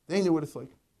see? They knew what it's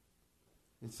like.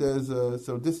 It says,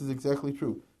 so this is exactly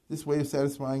true. This way of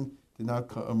satisfying did not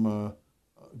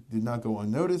go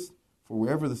unnoticed, for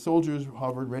wherever the soldiers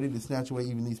hovered, ready to snatch away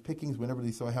even these pickings, whenever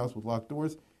they saw a house with locked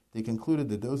doors, they concluded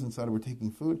that those inside were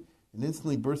taking food, and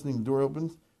instantly bursting the door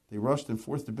opens, they rushed and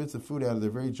forced the bits of food out of their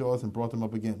very jaws and brought them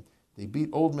up again. They beat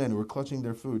old men who were clutching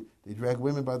their food. They dragged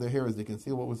women by their hair as they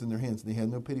concealed what was in their hands. They had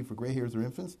no pity for gray hairs or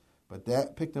infants, but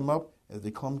picked them up as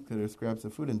they clung to their scraps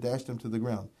of food and dashed them to the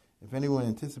ground. If anyone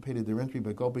anticipated their entry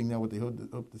by gulping down what they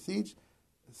hoped to seize,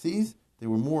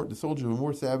 the soldiers were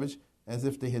more savage, as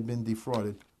if they had been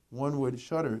defrauded. One would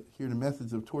shudder hear the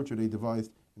methods of torture they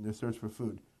devised in their search for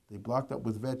food. They blocked up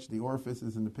with vetch the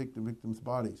orifices and depict the victims'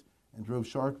 bodies, and drove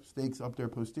sharp stakes up their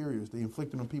posteriors. They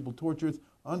inflicted on people tortures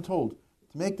untold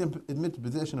to make them admit the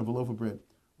possession of a loaf of bread,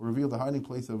 or reveal the hiding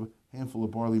place of a handful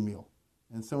of barley meal,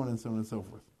 and so on and so on and so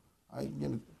forth.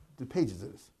 The pages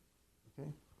of this, okay?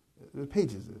 The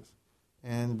pages of this.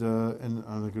 And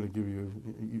I'm not going to give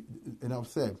you enough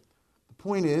said. The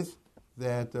point is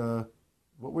that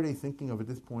what were they thinking of at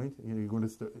this point? You're going to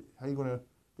start, how are you going to?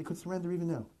 They could surrender even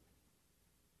now.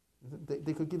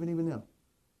 They could give it even now.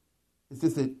 It's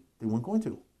just that they weren't going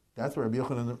to. That's where Rabbi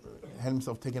Yochanan had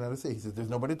himself taken out of state. He says, "There's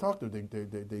nobody to talk to.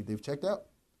 They've checked out."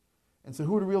 And so,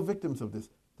 who are the real victims of this?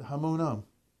 The Hamonam,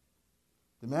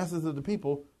 the masses of the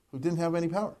people who didn't have any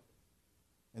power,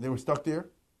 and they were stuck there.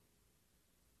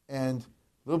 And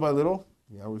little by little,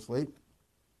 the hour was late,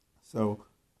 so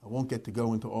I won't get to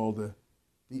go into all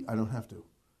I don't have to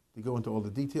go into all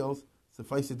the details.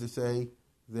 Suffice it to say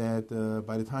that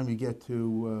by the time you get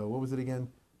to, what was it again?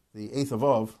 The 8th of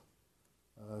Av.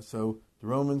 So the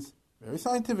Romans, very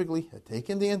scientifically, had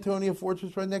taken the Antonia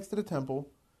fortress right next to the temple.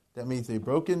 That means they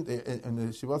broke in, and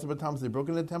the Shivas B'Tamz, they broke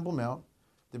into the Temple Mount.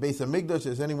 The Beis HaMikdash,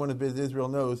 as anyone who's been to Israel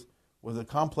knows, was a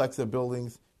complex of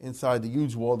buildings inside the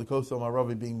huge wall, the Kosel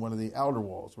Maravi being one of the outer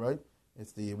walls, right?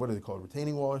 It's the, what do they call it,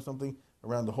 retaining wall or something,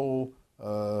 around the whole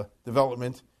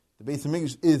development. The Beis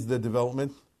HaMikdash is the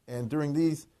development, and during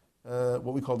these,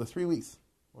 what we call the 3 weeks,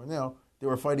 or now, they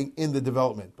were fighting in the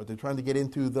development, but they're trying to get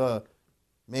into the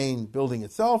main building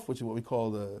itself, which is what we call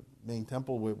the main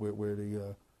temple, where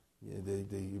the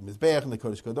Mizbeach and the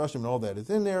Kodesh Kodashim and all that is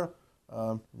in there.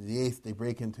 The 8th, they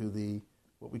break into the,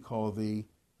 what we call the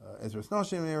Ezras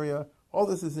Nashim area. All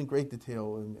this is in great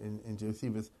detail in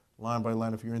Josephus, line by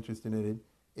line, if you're interested in it.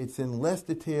 It's in less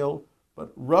detail,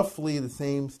 but roughly the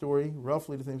same story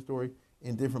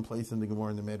in different places in the Gemara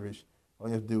and the Medrash. All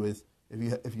you have to do is,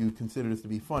 if you consider this to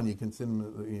be fun, you can send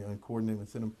them, and coordinate and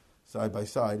send them side by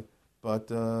side. But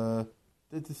the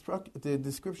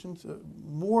descriptions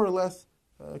more or less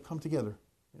come together.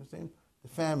 You understand? The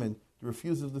famine, the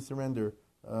refusal to surrender,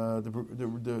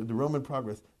 the Roman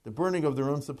progress, the burning of their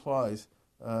own supplies.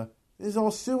 This is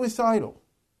all suicidal.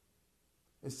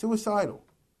 It's suicidal.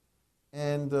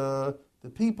 And the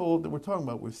people that we're talking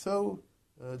about were so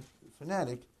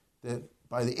fanatic that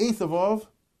by the 8th of Av,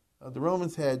 the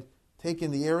Romans had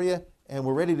taken the area and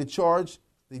were ready to charge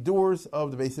the doors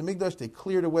of the Beis HaMikdash. They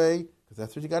cleared away, because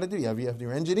that's what you got to do. You have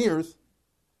your engineers,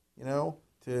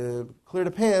 to clear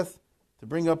the path, to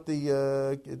bring up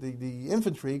the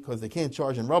infantry, because they can't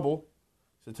charge in rubble.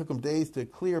 So it took them days to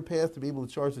clear a path to be able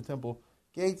to charge the temple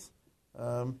gates.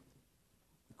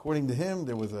 According to him,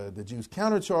 there was the Jews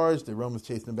countercharged. The Romans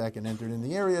chased them back and entered in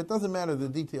the area. It doesn't matter the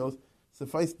details.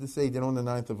 Suffice to say that on the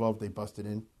 9th of Av, they busted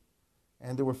in.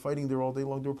 And they were fighting there all day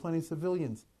long. There were plenty of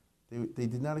civilians. They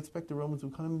did not expect the Romans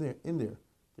would come in there.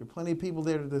 There were plenty of people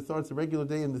there that thought it's a regular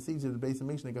day in the siege of the Beis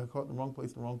HaMikdash. They got caught in the wrong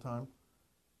place at the wrong time.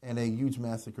 And a huge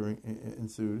massacre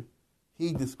ensued.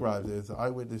 He describes it as an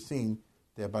eyewitness scene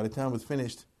that by the time it was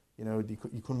finished, you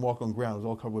couldn't walk on ground. It was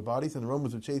all covered with bodies, and the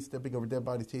Romans were stepping over dead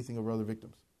bodies, chasing over other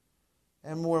victims.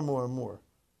 And more and more and more.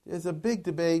 There's a big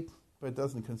debate, but it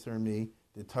doesn't concern me.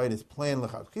 Did Titus plan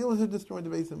Lechatchila to destroy the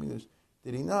Beis HaMikdash?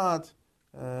 Did he not?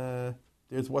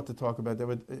 There's what to talk about there,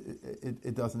 but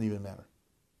it doesn't even matter.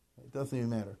 It doesn't even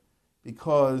matter.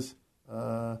 Because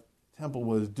the temple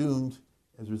was doomed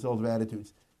as a result of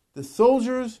attitudes. The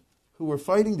soldiers who were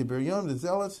fighting, the Biryon, the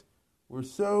Zealots, were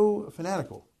so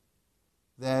fanatical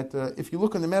that if you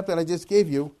look on the map that I just gave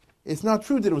you, it's not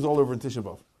true that it was all over in Tisha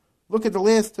B'Av. Look at the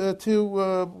last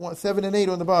two, 7 and 8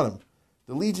 on the bottom.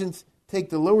 The legions take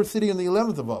the lower city on the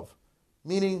 11th of Av,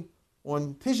 meaning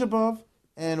on Tisha B'Av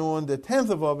and on the 10th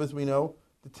of Av, as we know,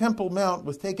 the Temple Mount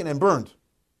was taken and burned.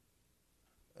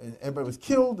 And everybody was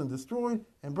killed and destroyed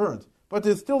and burned. But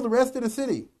there's still the rest of the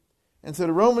city. And so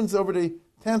the Romans over the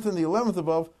 10th and the 11th of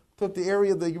Av took the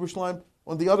area of the Yerushalayim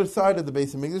on the other side of the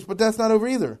Beis HaMikdash, but that's not over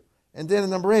either. And then in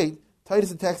number 8,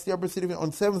 Titus attacks the upper city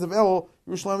on 7th of Elul.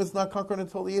 Yerushalayim is not conquered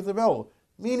until the 8th of Elul,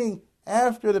 meaning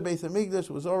after the Beis HaMikdash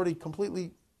was already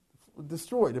completely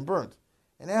destroyed and burnt.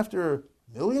 And after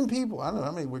 1 million people, I don't know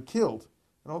how many were killed,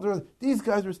 and all the rest, these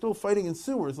guys were still fighting in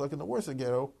sewers like in the Warsaw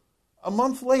Ghetto a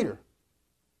month later,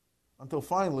 until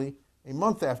finally, a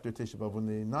month after Tisha B'Av, when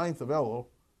the 9th of Elul,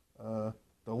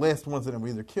 the last ones of them were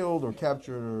either killed or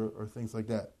captured or things like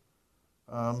that.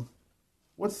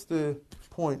 What's the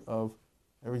point of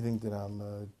everything that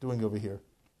I'm doing over here?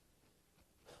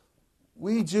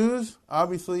 We Jews,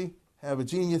 obviously, have a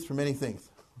genius for many things.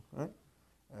 Right?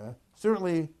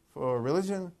 Certainly for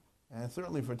religion, and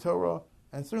certainly for Torah,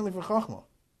 and certainly for Chachma.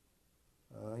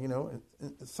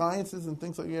 Sciences and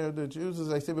things like that. The Jews,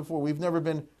 as I said before, we've never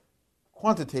been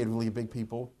quantitatively a big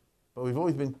people, but we've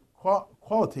always been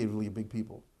qualitatively a big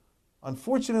people.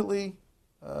 Unfortunately,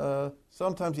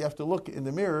 sometimes you have to look in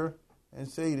the mirror and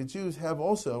say the Jews have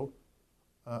also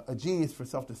a genius for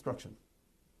self-destruction.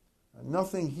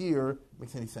 Nothing here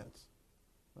makes any sense.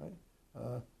 Right?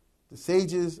 The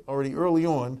sages already early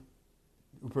on,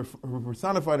 who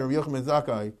personified in Rabbi Yochanan ben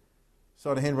Zakkai,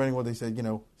 saw the handwriting where they said,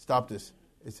 stop this.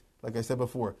 It's like I said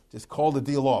before, just call the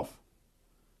deal off.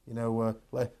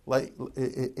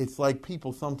 It's like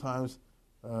people sometimes.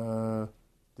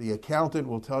 The accountant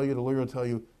will tell you, the lawyer will tell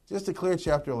you, just declare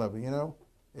Chapter 11.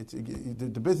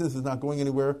 The business is not going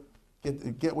anywhere.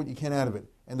 Get what you can out of it.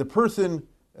 And the person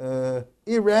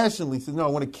irrationally says, no, I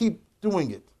want to keep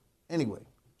doing it anyway.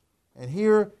 And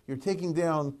here you're taking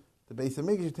down the Beis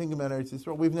Hamikdash, you're taking down Eretz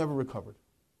Yisrael. We've never recovered.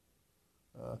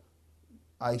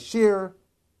 I share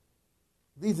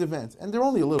these events, and they're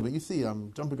only a little bit. You see,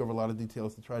 I'm jumping over a lot of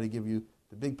details to try to give you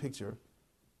the big picture,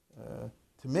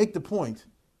 to make the point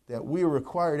that we are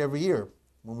required every year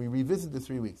when we revisit the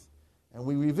 3 weeks, and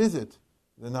we revisit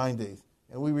the 9 days,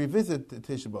 and we revisit the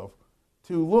Tisha B'Av,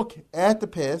 to look at the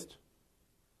past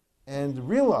and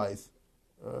realize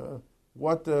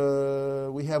what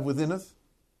we have within us,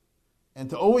 and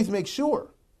to always make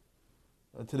sure,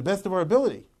 to the best of our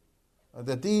ability,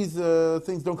 that these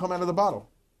things don't come out of the bottle.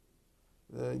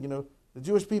 The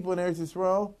Jewish people in Eretz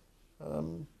Yisrael,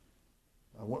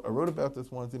 I wrote about this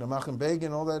once, Menachem Begin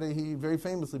and all that, he very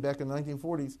famously back in the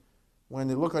 1940s, when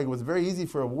it looked like it was very easy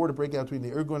for a war to break out between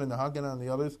the Irgun and the Haganah and the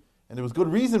others, and there was good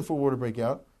reason for war to break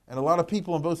out, and a lot of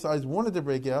people on both sides wanted to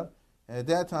break out, and at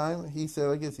that time, he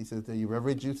said, do you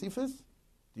reverend Josephus?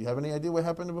 Do you have any idea what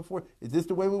happened before? Is this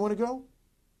the way we want to go?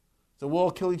 So we'll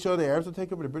all kill each other, the Arabs will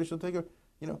take over, the British will take over.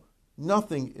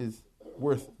 Nothing is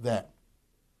worth that.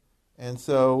 And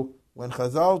so, when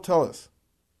Chazal tell us,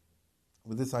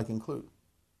 with this I conclude,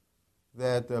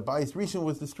 that Bayis Rishon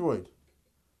was destroyed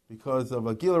because of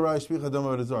a Gil Arai Shvicha Dam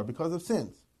Avodah, because of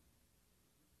sins.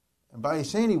 And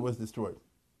Bayis Sheni was destroyed,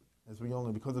 as we all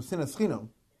know, because of Sinas Chinam.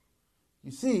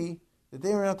 You see that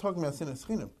they were not talking about Sinas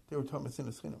Chinam. They were talking about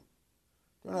Sinas Chinam.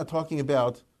 They were not talking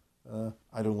about,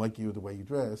 I don't like you the way you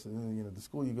dress, and the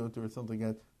school you go to or something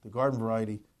like that, the garden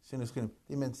variety, Sinas Chinam.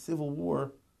 They meant civil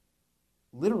war,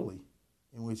 literally,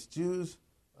 in which Jews,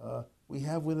 we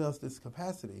have within us this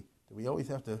capacity that we always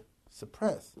have to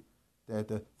suppress,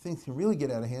 that things can really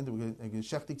get out of hand and we can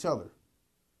shecht each other.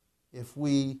 If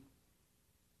we,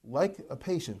 like a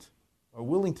patient, are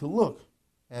willing to look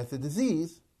at the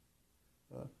disease,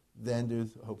 then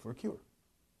there's hope for a cure.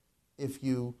 If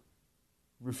you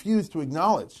refuse to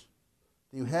acknowledge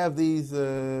that you have these,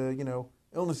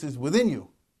 illnesses within you,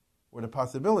 or the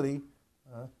possibility,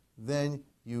 then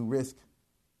you risk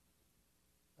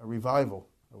a revival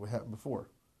of what happened before.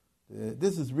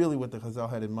 This is really what the Chazal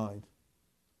had in mind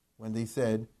when they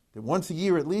said that once a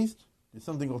year at least, there's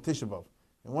something called Tisha B'Av.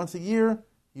 And once a year,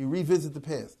 you revisit the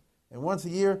past. And once a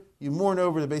year, you mourn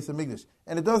over the Beis Hamikdash.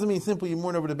 And it doesn't mean simply you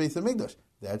mourn over the Beis Hamikdash.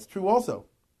 That's true also.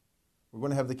 We're going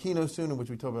to have the keynote soon in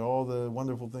which we talk about all the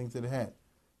wonderful things that it had.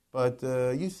 But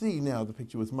you see now the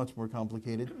picture was much more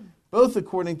complicated, both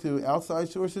according to outside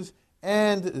sources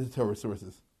and the Torah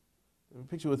sources. The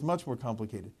picture was much more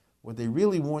complicated. What they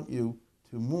really want you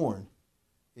to mourn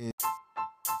is...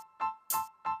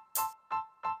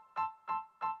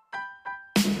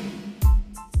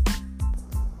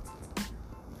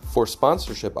 For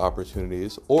sponsorship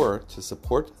opportunities or to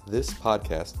support this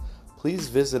podcast, please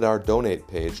visit our donate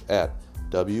page at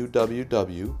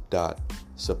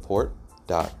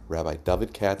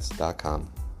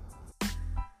www.support.rabbidavidkatz.com.